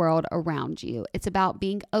connecting with the world around you. It's about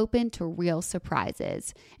being open to real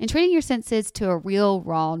surprises and treating your senses to a real,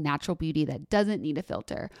 raw, natural beauty that doesn't need a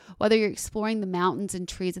filter. Whether you're exploring the mountains and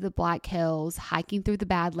trees of the Black Hills, hiking through the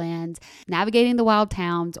Badlands, navigating the wild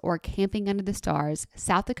towns, or camping under the stars,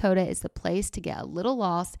 South Dakota is the place to get a little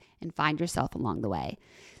lost and find yourself along the way.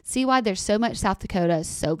 See why there's so much South Dakota,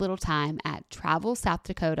 so little time at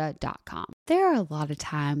travelsouthdakota.com. There are a lot of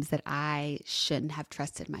times that I shouldn't have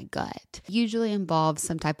trusted my gut. It usually involves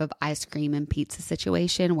some type of ice cream and pizza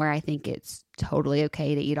situation where I think it's totally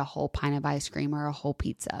okay to eat a whole pint of ice cream or a whole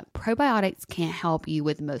pizza. Probiotics can't help you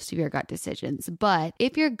with most of your gut decisions, but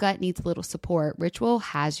if your gut needs a little support, Ritual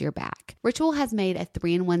has your back. Ritual has made a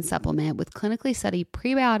 3-in-1 supplement with clinically studied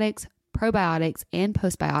prebiotics, probiotics, and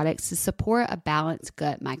postbiotics to support a balanced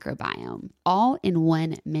gut microbiome. All in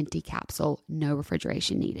one minty capsule, no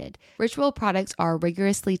refrigeration needed. Ritual products are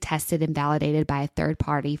rigorously tested and validated by a third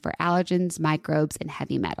party for allergens, microbes, and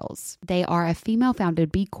heavy metals. They are a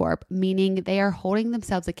female-founded B Corp, meaning they are holding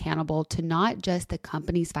themselves accountable to not just the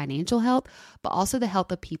company's financial health, but also the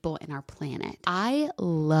health of people and our planet. I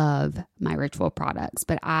love my Ritual products,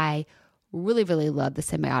 but I really, really love the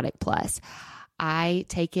Symbiotic Plus. I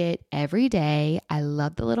take it every day. I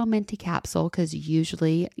love the little minty capsule because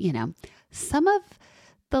usually, some of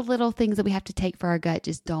the little things that we have to take for our gut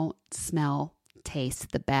just don't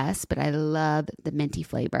taste the best, but I love the minty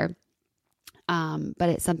flavor. But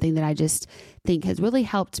it's something that I just think has really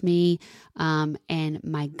helped me and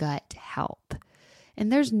my gut health.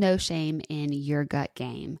 And there's no shame in your gut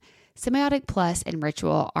game. Symbiotic Plus and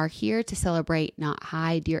Ritual are here to celebrate, not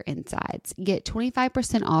hide your insides. Get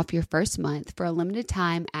 25% off your first month for a limited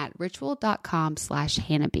time at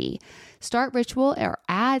ritual.com/HannahB. Start Ritual or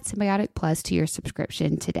add Symbiotic Plus to your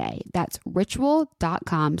subscription today. That's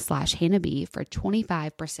ritual.com/HannahB for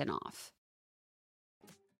 25% off.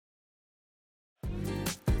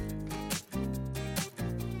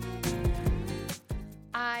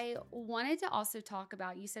 I wanted to also talk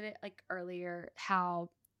about, you said it like earlier, how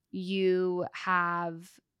you have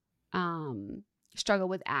struggled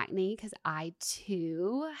with acne, because I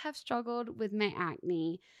too have struggled with my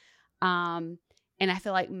acne. And I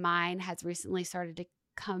feel like mine has recently started to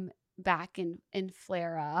come back and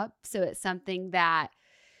flare up. So it's something that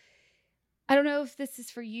I don't know if this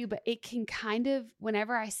is for you, but it can kind of,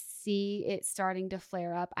 whenever I see it starting to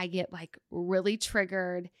flare up, I get like really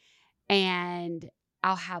triggered, and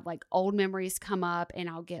I'll have like old memories come up, and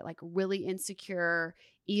I'll get like really insecure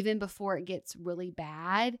even before it gets really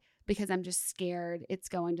bad, because I'm just scared it's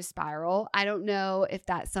going to spiral. I don't know if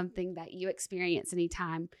that's something that you experience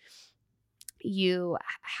anytime you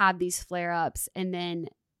have these flare-ups, and then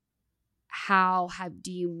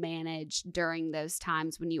do you manage during those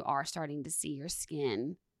times when you are starting to see your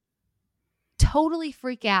skin totally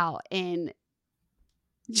freak out and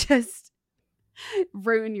just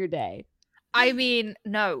ruin your day? I mean,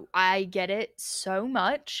 no, I get it so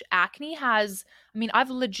much. I've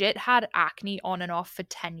legit had acne on and off for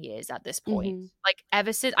 10 years at this point. Mm-hmm. Like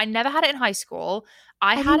ever since, I never had it in high school.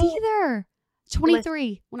 I didn't had it either.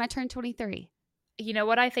 23, when I turned 23. You know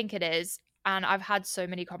what I think it is? And I've had so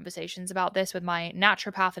many conversations about this with my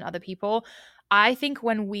naturopath and other people. I think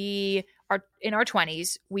when we are in our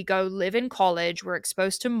 20s, we go live in college, we're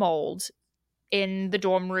exposed to mold in the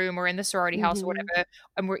dorm room or in the sorority house or whatever,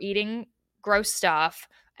 and we're eating gross stuff,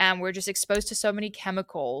 and we're just exposed to so many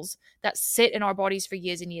chemicals that sit in our bodies for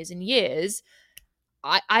years and years and years.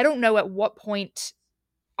 I don't know at what point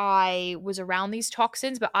I was around these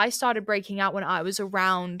toxins, but I started breaking out when I was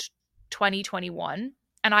around 2021,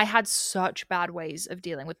 and I had such bad ways of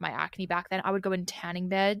dealing with my acne back then. I would go in tanning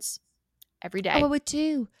beds every day. Oh, I would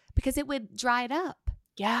too, because it would dry it up.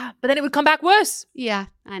 Yeah, but then it would come back worse. Yeah,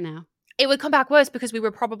 I know. It would come back worse because we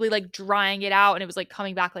were probably like drying it out, and it was like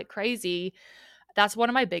coming back like crazy. That's one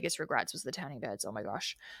of my biggest regrets, was the tanning beds. Oh my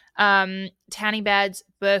gosh. Tanning beds,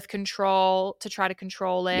 birth control to try to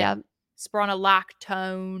control it. Yep.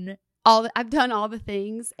 Spironolactone. I've done all the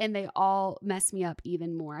things, and they all mess me up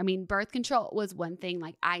even more. I mean, birth control was one thing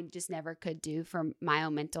like I just never could do for my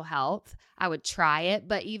own mental health. I would try it,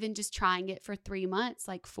 but even just trying it for 3 months,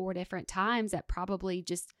 like 4 different times, that probably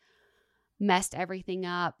just messed everything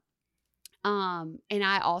up. And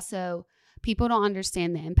I also, people don't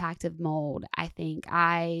understand the impact of mold. I think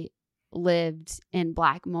I lived in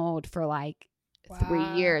black mold for like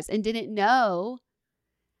 3 years and didn't know.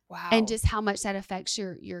 Wow. And just how much that affects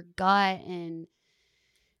your gut and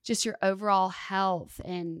just your overall health.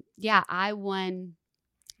 And yeah, I won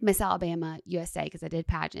Miss Alabama USA because I did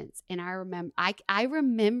pageants. And I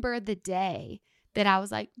remember the day that I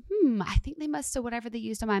was like, I think they must have, whatever they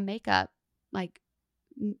used on my makeup, like,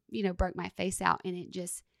 broke my face out, and it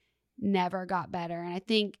just never got better. And I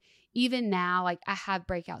think even now, like, I have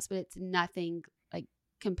breakouts, but it's nothing like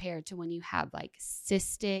compared to when you have like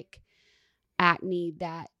cystic acne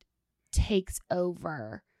that takes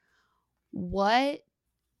over. What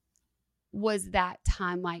was that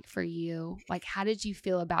time like for you? Like, how did you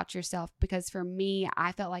feel about yourself? Because for me,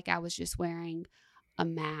 I felt like I was just wearing a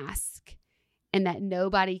mask, and that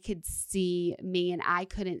nobody could see me and I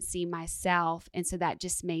couldn't see myself. And so that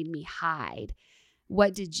just made me hide.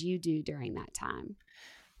 What did you do during that time?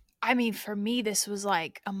 I mean, for me, this was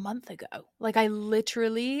like a month ago. Like, I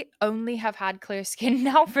literally only have had clear skin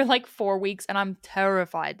now for like 4 weeks, and I'm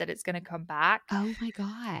terrified that it's going to come back. Oh my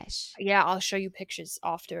gosh. Yeah, I'll show you pictures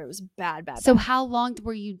after. It was bad, bad, So bad. how long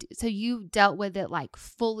were you, so you dealt with it like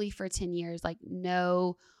fully for 10 years, like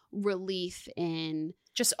no relief in.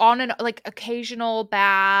 Just on and like occasional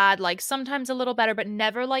bad, like sometimes a little better, but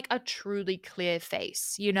never like a truly clear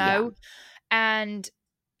face, you know? And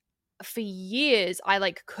for years I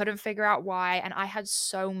like couldn't figure out why, and I had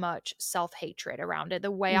so much self-hatred around it.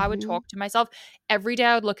 The way I would talk to myself every day,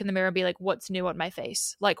 I would look in the mirror and be like, what's new on my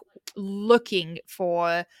face? Like looking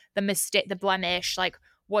for the mistake, the blemish, like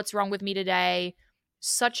what's wrong with me today.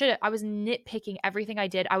 I was nitpicking everything I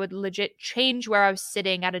did. I would legit change where I was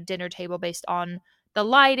sitting at a dinner table based on the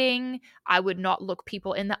lighting. I would not look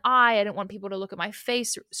people in the eye. I didn't want people to look at my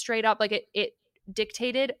face straight up. Like it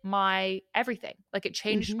dictated my everything. Like it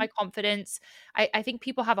changed my confidence. I think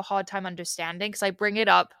people have a hard time understanding because I bring it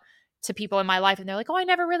up to people in my life and they're like, oh, I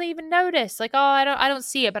never really even noticed. Like, oh, I don't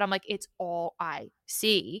see it. But I'm like, it's all I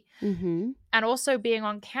see. And also being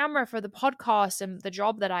on camera for the podcast and the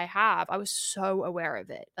job that I have, I was so aware of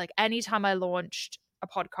it. Like anytime I launched a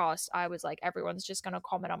podcast, I was like, everyone's just going to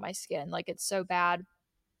comment on my skin. Like it's so bad.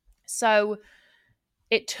 So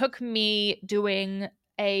it took me doing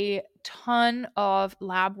a ton of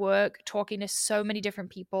lab work, talking to so many different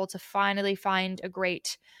people to finally find a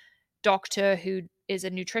great doctor who is a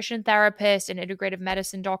nutrition therapist, an integrative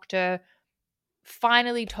medicine doctor,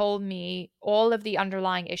 finally told me all of the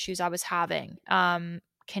underlying issues I was having.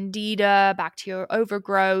 Candida, bacterial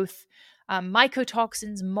overgrowth,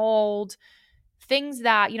 mycotoxins, mold, things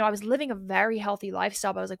that, I was living a very healthy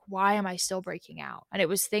lifestyle, but I was like, why am I still breaking out? And it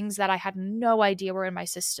was things that I had no idea were in my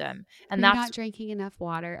system. And You're not drinking enough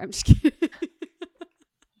water. I'm just kidding.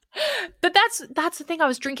 But that's the thing. I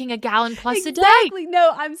was drinking a gallon plus a day. Exactly.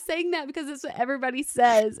 No, I'm saying that because it's what everybody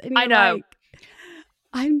says. And I know. Like,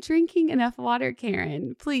 I'm drinking enough water,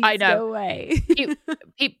 Karen. Please go away.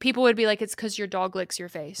 People would be like, it's because your dog licks your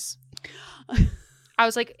face. I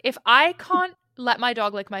was like, if I can't let my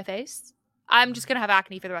dog lick my face, I'm just going to have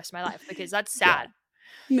acne for the rest of my life because that's sad.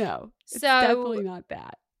 Yeah. No, it's definitely not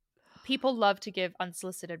that. People love to give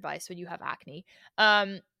unsolicited advice when you have acne.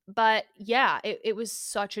 But yeah, it was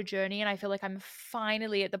such a journey. And I feel like I'm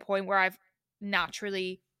finally at the point where I've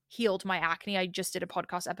naturally healed my acne. I just did a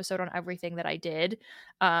podcast episode on everything that I did.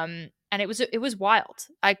 And it was wild.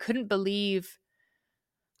 I couldn't believe,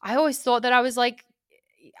 I always thought that I was like,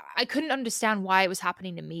 I couldn't understand why it was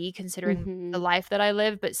happening to me considering the life that I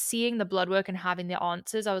live, but seeing the blood work and having the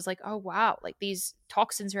answers, I was like, oh wow, like these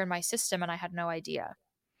toxins are in my system and I had no idea.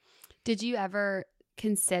 Did you ever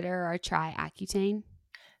consider or try Accutane?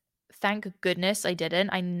 Thank goodness I didn't.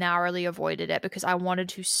 I narrowly avoided it because I wanted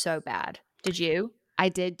to so bad. Did you? I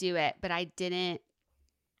did do it, but I didn't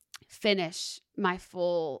finish my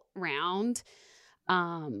full round.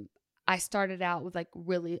 I started out with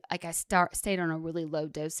stayed on a really low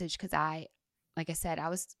dosage because like I said, I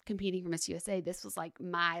was competing for Miss USA. This was like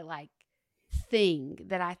my thing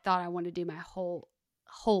that I thought I wanted to do my whole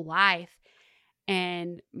life.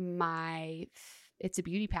 And it's a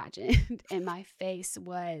beauty pageant and my face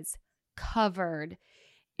was covered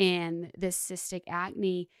in this cystic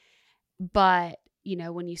acne. But,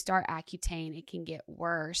 when you start Accutane, it can get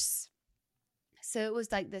worse. So it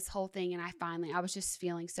was like this whole thing. And I was just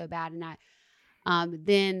feeling so bad. And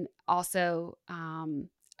then also,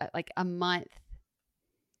 like a month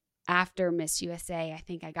after Miss USA, I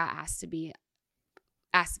think I got asked if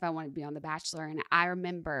I wanted to be on The Bachelor. And I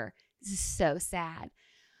remember, this is so sad,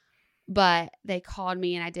 but they called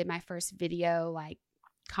me and I did my first video,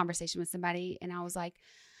 conversation with somebody. And I was like,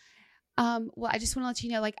 well, I just want to let you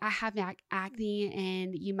know, I have acne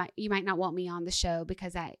and you might not want me on the show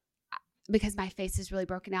because my face is really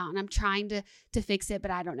broken out and I'm trying to fix it,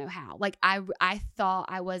 but I don't know how. I thought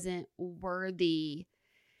I wasn't worthy.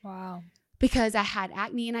 Wow. Because I had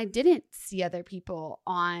acne and I didn't see other people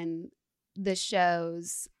on the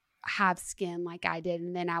shows have skin like I did.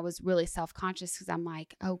 And then I was really self-conscious because I'm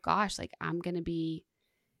like, oh gosh, I'm going to be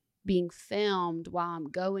being filmed while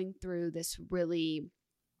I'm going through this really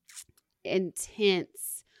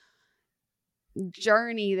intense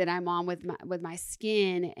journey that I'm on with my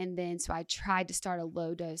skin. And then so I tried to start a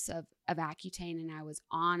low dose of Accutane and I was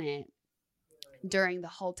on it during the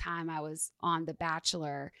whole time I was on The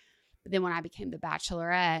Bachelor. But then when I became The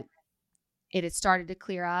Bachelorette, it had started to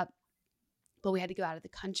clear up, but we had to go out of the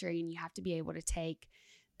country and you have to be able to take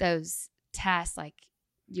those tests, like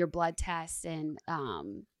your blood tests and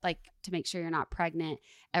to make sure you're not pregnant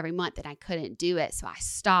every month, and I couldn't do it. So I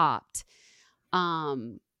stopped.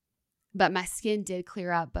 but my skin did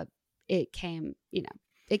clear up, but it came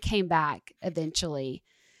back eventually.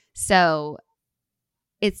 So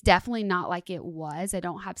it's definitely not like it was. I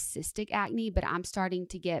don't have cystic acne, but I'm starting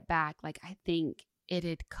to get back. Like, I think it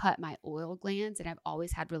had cut my oil glands, and I've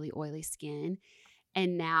always had really oily skin.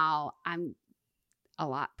 And now I'm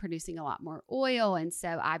producing a lot more oil. And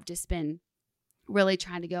so I've just been really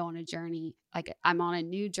trying to go on a journey. Like, I'm on a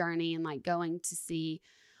new journey and like going to see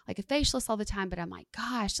like a facialist all the time. But I'm like,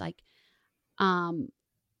 gosh, like,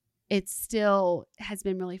 it still has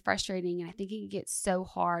been really frustrating. And I think it gets so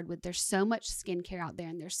hard there's so much skincare out there,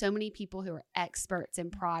 and there's so many people who are experts in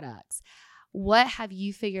products. What have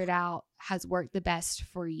you figured out has worked the best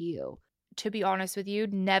for you? To be honest with you,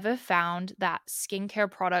 never found that skincare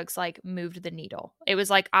products like moved the needle. It was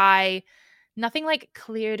like nothing like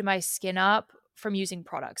cleared my skin up from using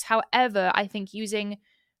products. However, I think using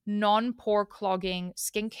non-pore clogging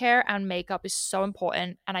skincare and makeup is so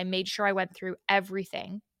important. And I made sure I went through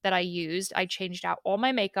everything that I used. I changed out all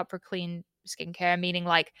my makeup for clean skincare, meaning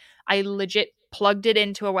like I legit plugged it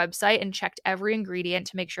into a website and checked every ingredient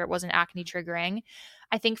to make sure it wasn't acne triggering.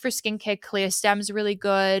 I think for skincare, Clear Stem's really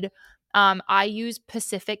good. I use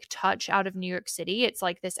Pacific Touch out of New York City. It's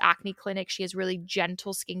like this acne clinic. She has really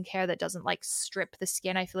gentle skincare that doesn't like strip the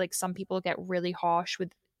skin. I feel like some people get really harsh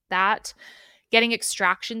with that. Getting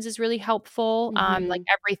extractions is really helpful. Like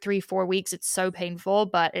every 3-4 weeks, it's so painful,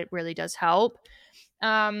 but it really does help.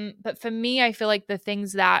 But for me, I feel like the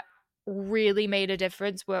things that really made a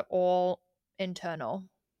difference were all internal.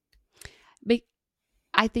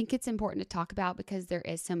 I think it's important to talk about because there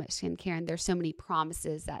is so much skincare and there's so many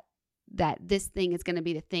promises that this thing is going to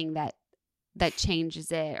be the thing that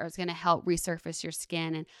changes it, or is going to help resurface your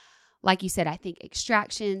skin. And like you said, I think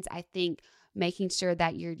extractions, I think making sure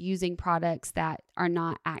that you're using products that are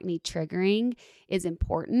not acne triggering is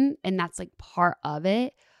important. And that's like part of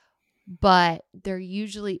it. But there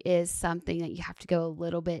usually is something that you have to go a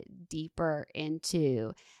little bit deeper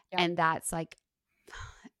into. Yep. And that's like,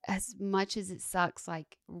 as much as it sucks,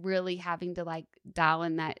 like really having to like dial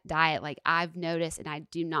in that diet, like I've noticed, and I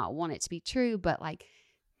do not want it to be true, but like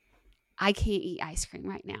I can't eat ice cream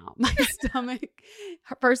right now. My stomach,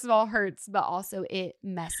 first of all, hurts, but also it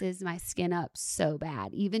messes my skin up so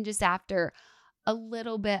bad. Even just after a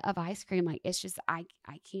little bit of ice cream, like it's just, I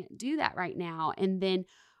can't do that right now. And then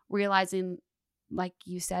realizing, like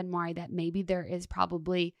you said, Mari, that maybe there is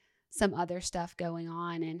probably some other stuff going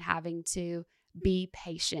on, and having to be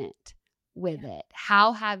patient with it.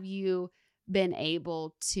 How have you been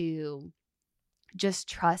able to just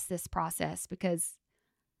trust this process? Because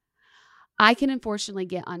I can unfortunately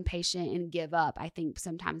get impatient and give up, I think,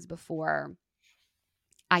 sometimes before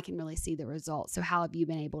I can really see the results. So how have you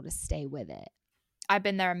been able to stay with it? I've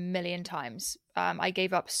been there a million times. I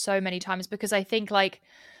gave up so many times because I think, like,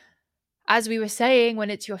 as we were saying, when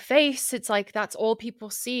it's your face, it's like that's all people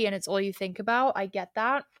see and it's all you think about. I get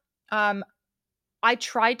that. I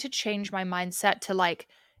tried to change my mindset to like,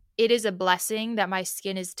 it is a blessing that my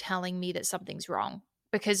skin is telling me that something's wrong,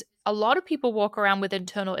 because a lot of people walk around with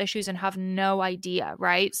internal issues and have no idea,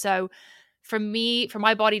 right? So for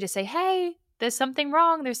my body to say, hey, there's something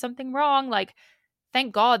wrong, like,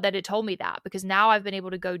 thank God that it told me that, because now I've been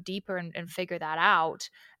able to go deeper and figure that out.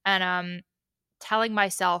 And telling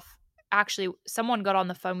myself, actually, someone got on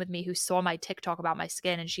the phone with me who saw my TikTok about my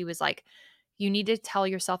skin, and she was like, you need to tell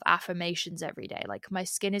yourself affirmations every day. Like, my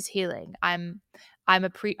skin is healing. I'm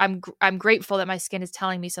grateful that my skin is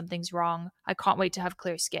telling me something's wrong. I can't wait to have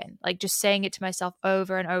clear skin. Like, just saying it to myself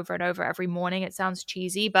over and over and over every morning. It sounds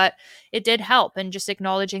cheesy, but it did help. And just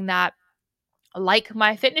acknowledging that, like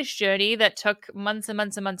my fitness journey that took months and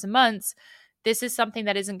months and months and months, this is something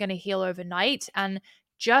that isn't going to heal overnight. And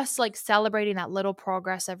just like celebrating that little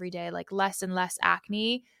progress every day, like less and less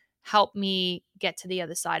acne, helped me get to the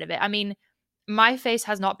other side of it. I mean, my face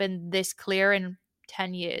has not been this clear in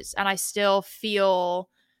 10 years, and I still feel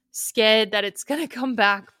scared that it's going to come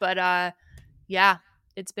back. But yeah,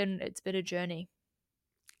 it's been a journey.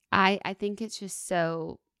 I think it's just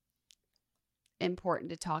so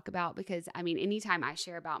important to talk about, because I mean, anytime I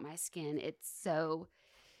share about my skin,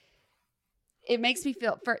 it makes me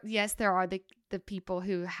feel, yes, there are the people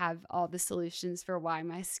who have all the solutions for why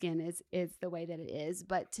my skin is the way that it is,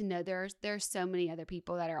 but to know there's so many other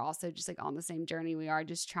people that are also just like on the same journey we are,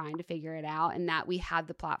 just trying to figure it out, and that we have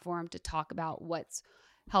the platform to talk about what's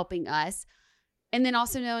helping us. And then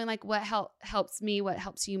also knowing like what helps me, what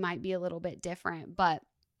helps you might be a little bit different, but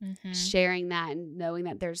sharing that and knowing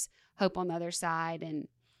that there's hope on the other side. And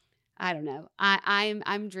I don't know.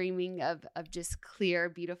 I'm dreaming of just clear,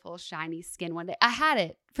 beautiful, shiny skin one day. I had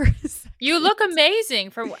it for a second. You look amazing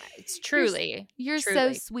for it's truly. You're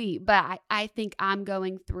truly. so sweet, but I think I'm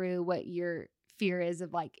going through what your fear is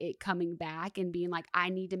of like it coming back and being like, I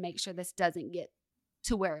need to make sure this doesn't get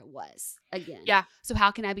to where it was again. Yeah. So how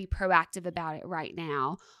can I be proactive about it right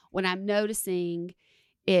now when I'm noticing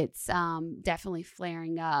it's definitely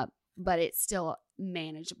flaring up, but it's still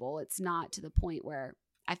manageable. It's not to the point where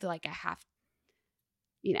I feel like I have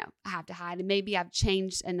to hide. And maybe I've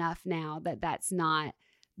changed enough now that that's not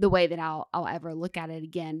the way that I'll ever look at it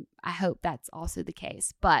again. I hope that's also the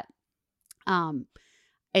case. But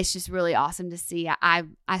it's just really awesome to see. I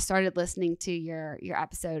started listening to your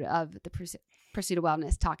episode of the Pursuit of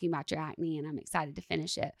Wellness talking about your acne, and I'm excited to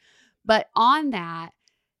finish it. But on that,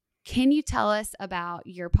 can you tell us about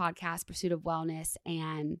your podcast, Pursuit of Wellness,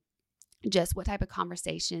 and just what type of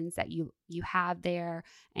conversations that you have there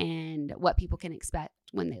and what people can expect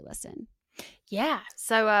when they listen? Yeah.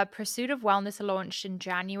 So Pursuit of Wellness launched in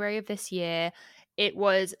January of this year. It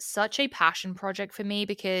was such a passion project for me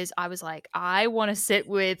because I was like, I want to sit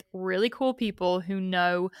with really cool people who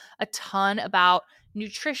know a ton about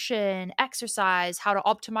nutrition, exercise, how to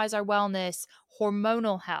optimize our wellness,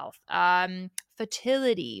 hormonal health,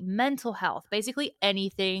 fertility, mental health, basically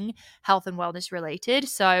anything health and wellness related.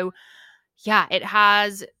 So yeah, it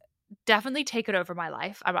has definitely taken over my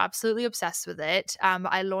life. I'm absolutely obsessed with it.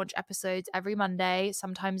 I launch episodes every Monday,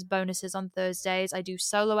 sometimes bonuses on Thursdays. I do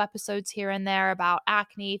solo episodes here and there about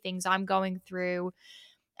acne, things I'm going through.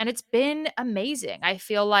 And it's been amazing. I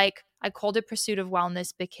feel like I called it Pursuit of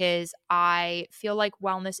Wellness because I feel like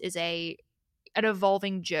wellness is an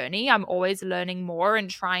evolving journey. I'm always learning more and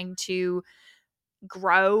trying to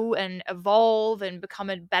grow and evolve and become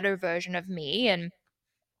a better version of me. And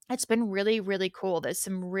it's been really, really cool. There's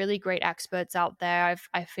some really great experts out there.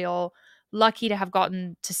 I feel lucky to have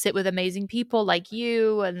gotten to sit with amazing people like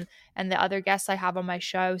you and the other guests I have on my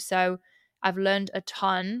show. So I've learned a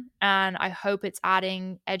ton, and I hope it's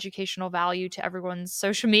adding educational value to everyone's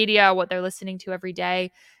social media, what they're listening to every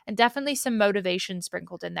day, and definitely some motivation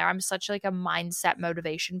sprinkled in there. I'm such like a mindset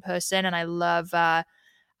motivation person, and I love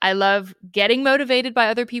getting motivated by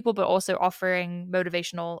other people, but also offering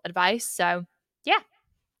motivational advice. So yeah.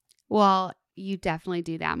 Well, you definitely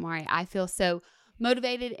do that, Mari. I feel so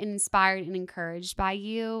motivated and inspired and encouraged by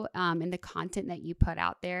you and the content that you put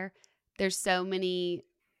out there. There's so many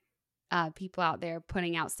people out there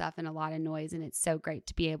putting out stuff and a lot of noise, and it's so great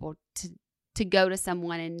to be able to go to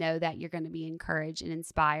someone and know that you're going to be encouraged and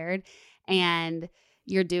inspired. And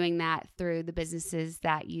you're doing that through the businesses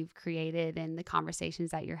that you've created and the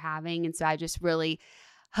conversations that you're having. And so I just really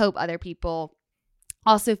hope other people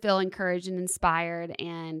also feel encouraged and inspired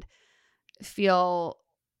and feel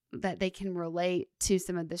that they can relate to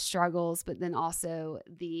some of the struggles, but then also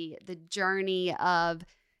the journey of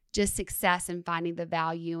just success and finding the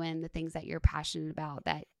value in the things that you're passionate about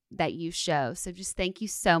that you show. So just thank you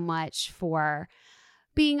so much for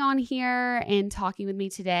being on here and talking with me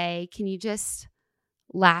today. Can you just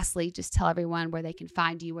lastly just tell everyone where they can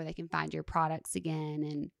find you, where they can find your products again,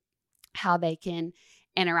 and how they can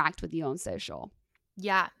interact with you on social?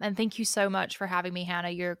 Yeah. And thank you so much for having me, Hannah.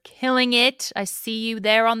 You're killing it. I see you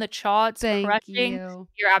there on the charts. Thank crushing. you.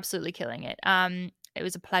 You're absolutely killing it. It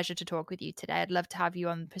was a pleasure to talk with you today. I'd love to have you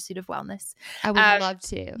on Pursuit of Wellness. I would love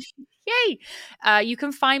to. Yay. You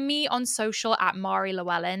can find me on social at Mari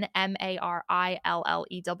Llewellyn,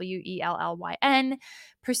 MARILLEWELLYN.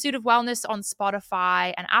 Pursuit of Wellness on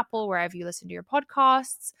Spotify and Apple, wherever you listen to your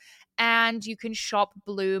podcasts. And you can shop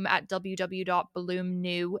Bloom at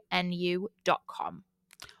www.bloomnew.com.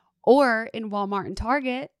 Or in Walmart and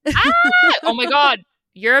Target. Oh my God.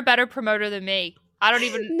 You're a better promoter than me. I don't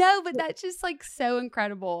even No, but that's just like so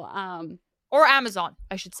incredible. Or Amazon,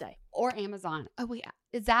 I should say. Or Amazon. Oh wait,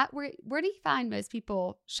 is that where do you find most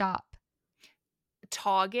people shop?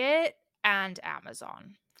 Target and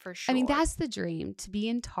Amazon, for sure. I mean, that's the dream, to be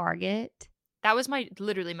in Target. That was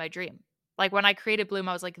literally my dream. Like when I created Bloom,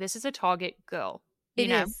 I was like, this is a Target girl.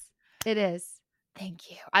 It is.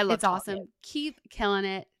 Thank you. I love It's Target. awesome. Keep killing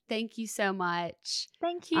it. Thank you so much.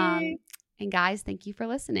 Thank you. And guys, thank you for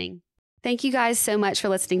listening. Thank you guys so much for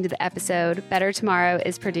listening to the episode. Better Tomorrow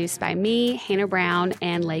is produced by me, Hannah Brown,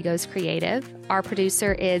 and Legos Creative. Our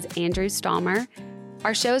producer is Andrew Stalmer.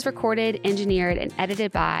 Our show is recorded, engineered, and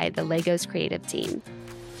edited by the Legos Creative team.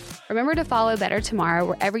 Remember to follow Better Tomorrow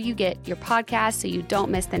wherever you get your podcasts so you don't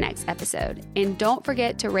miss the next episode. And don't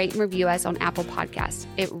forget to rate and review us on Apple Podcasts.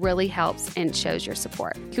 It really helps and shows your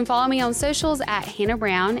support. You can follow me on socials at Hannah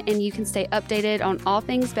Brown, and you can stay updated on all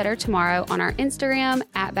things Better Tomorrow on our Instagram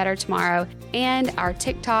at Better Tomorrow and our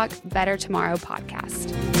TikTok Better Tomorrow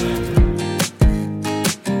podcast.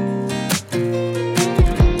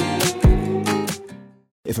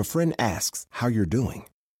 If a friend asks how you're doing,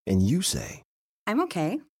 and you say, I'm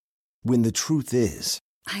okay. When the truth is,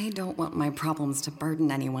 I don't want my problems to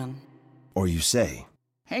burden anyone. or you say,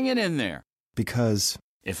 Hang it in there. because,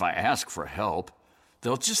 If I ask for help,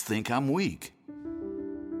 they'll just think I'm weak.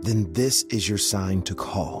 then this is your sign to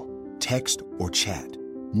call, text, or chat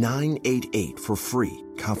 988 for free,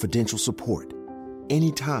 confidential support.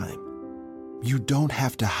 Anytime. You don't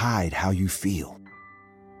have to hide how you feel.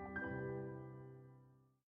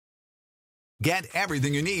 Get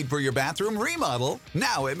everything you need for your bathroom remodel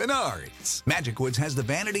now at Menards. Magic Woods has the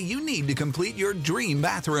vanity you need to complete your dream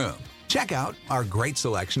bathroom. Check out our great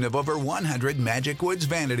selection of over 100 Magic Woods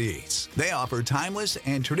vanities. They offer timeless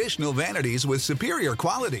and traditional vanities with superior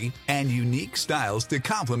quality and unique styles to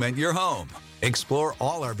complement your home. Explore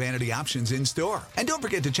all our vanity options in store. And don't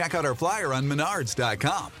forget to check out our flyer on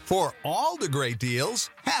Menards.com for all the great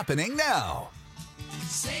deals happening now.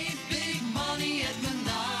 Save big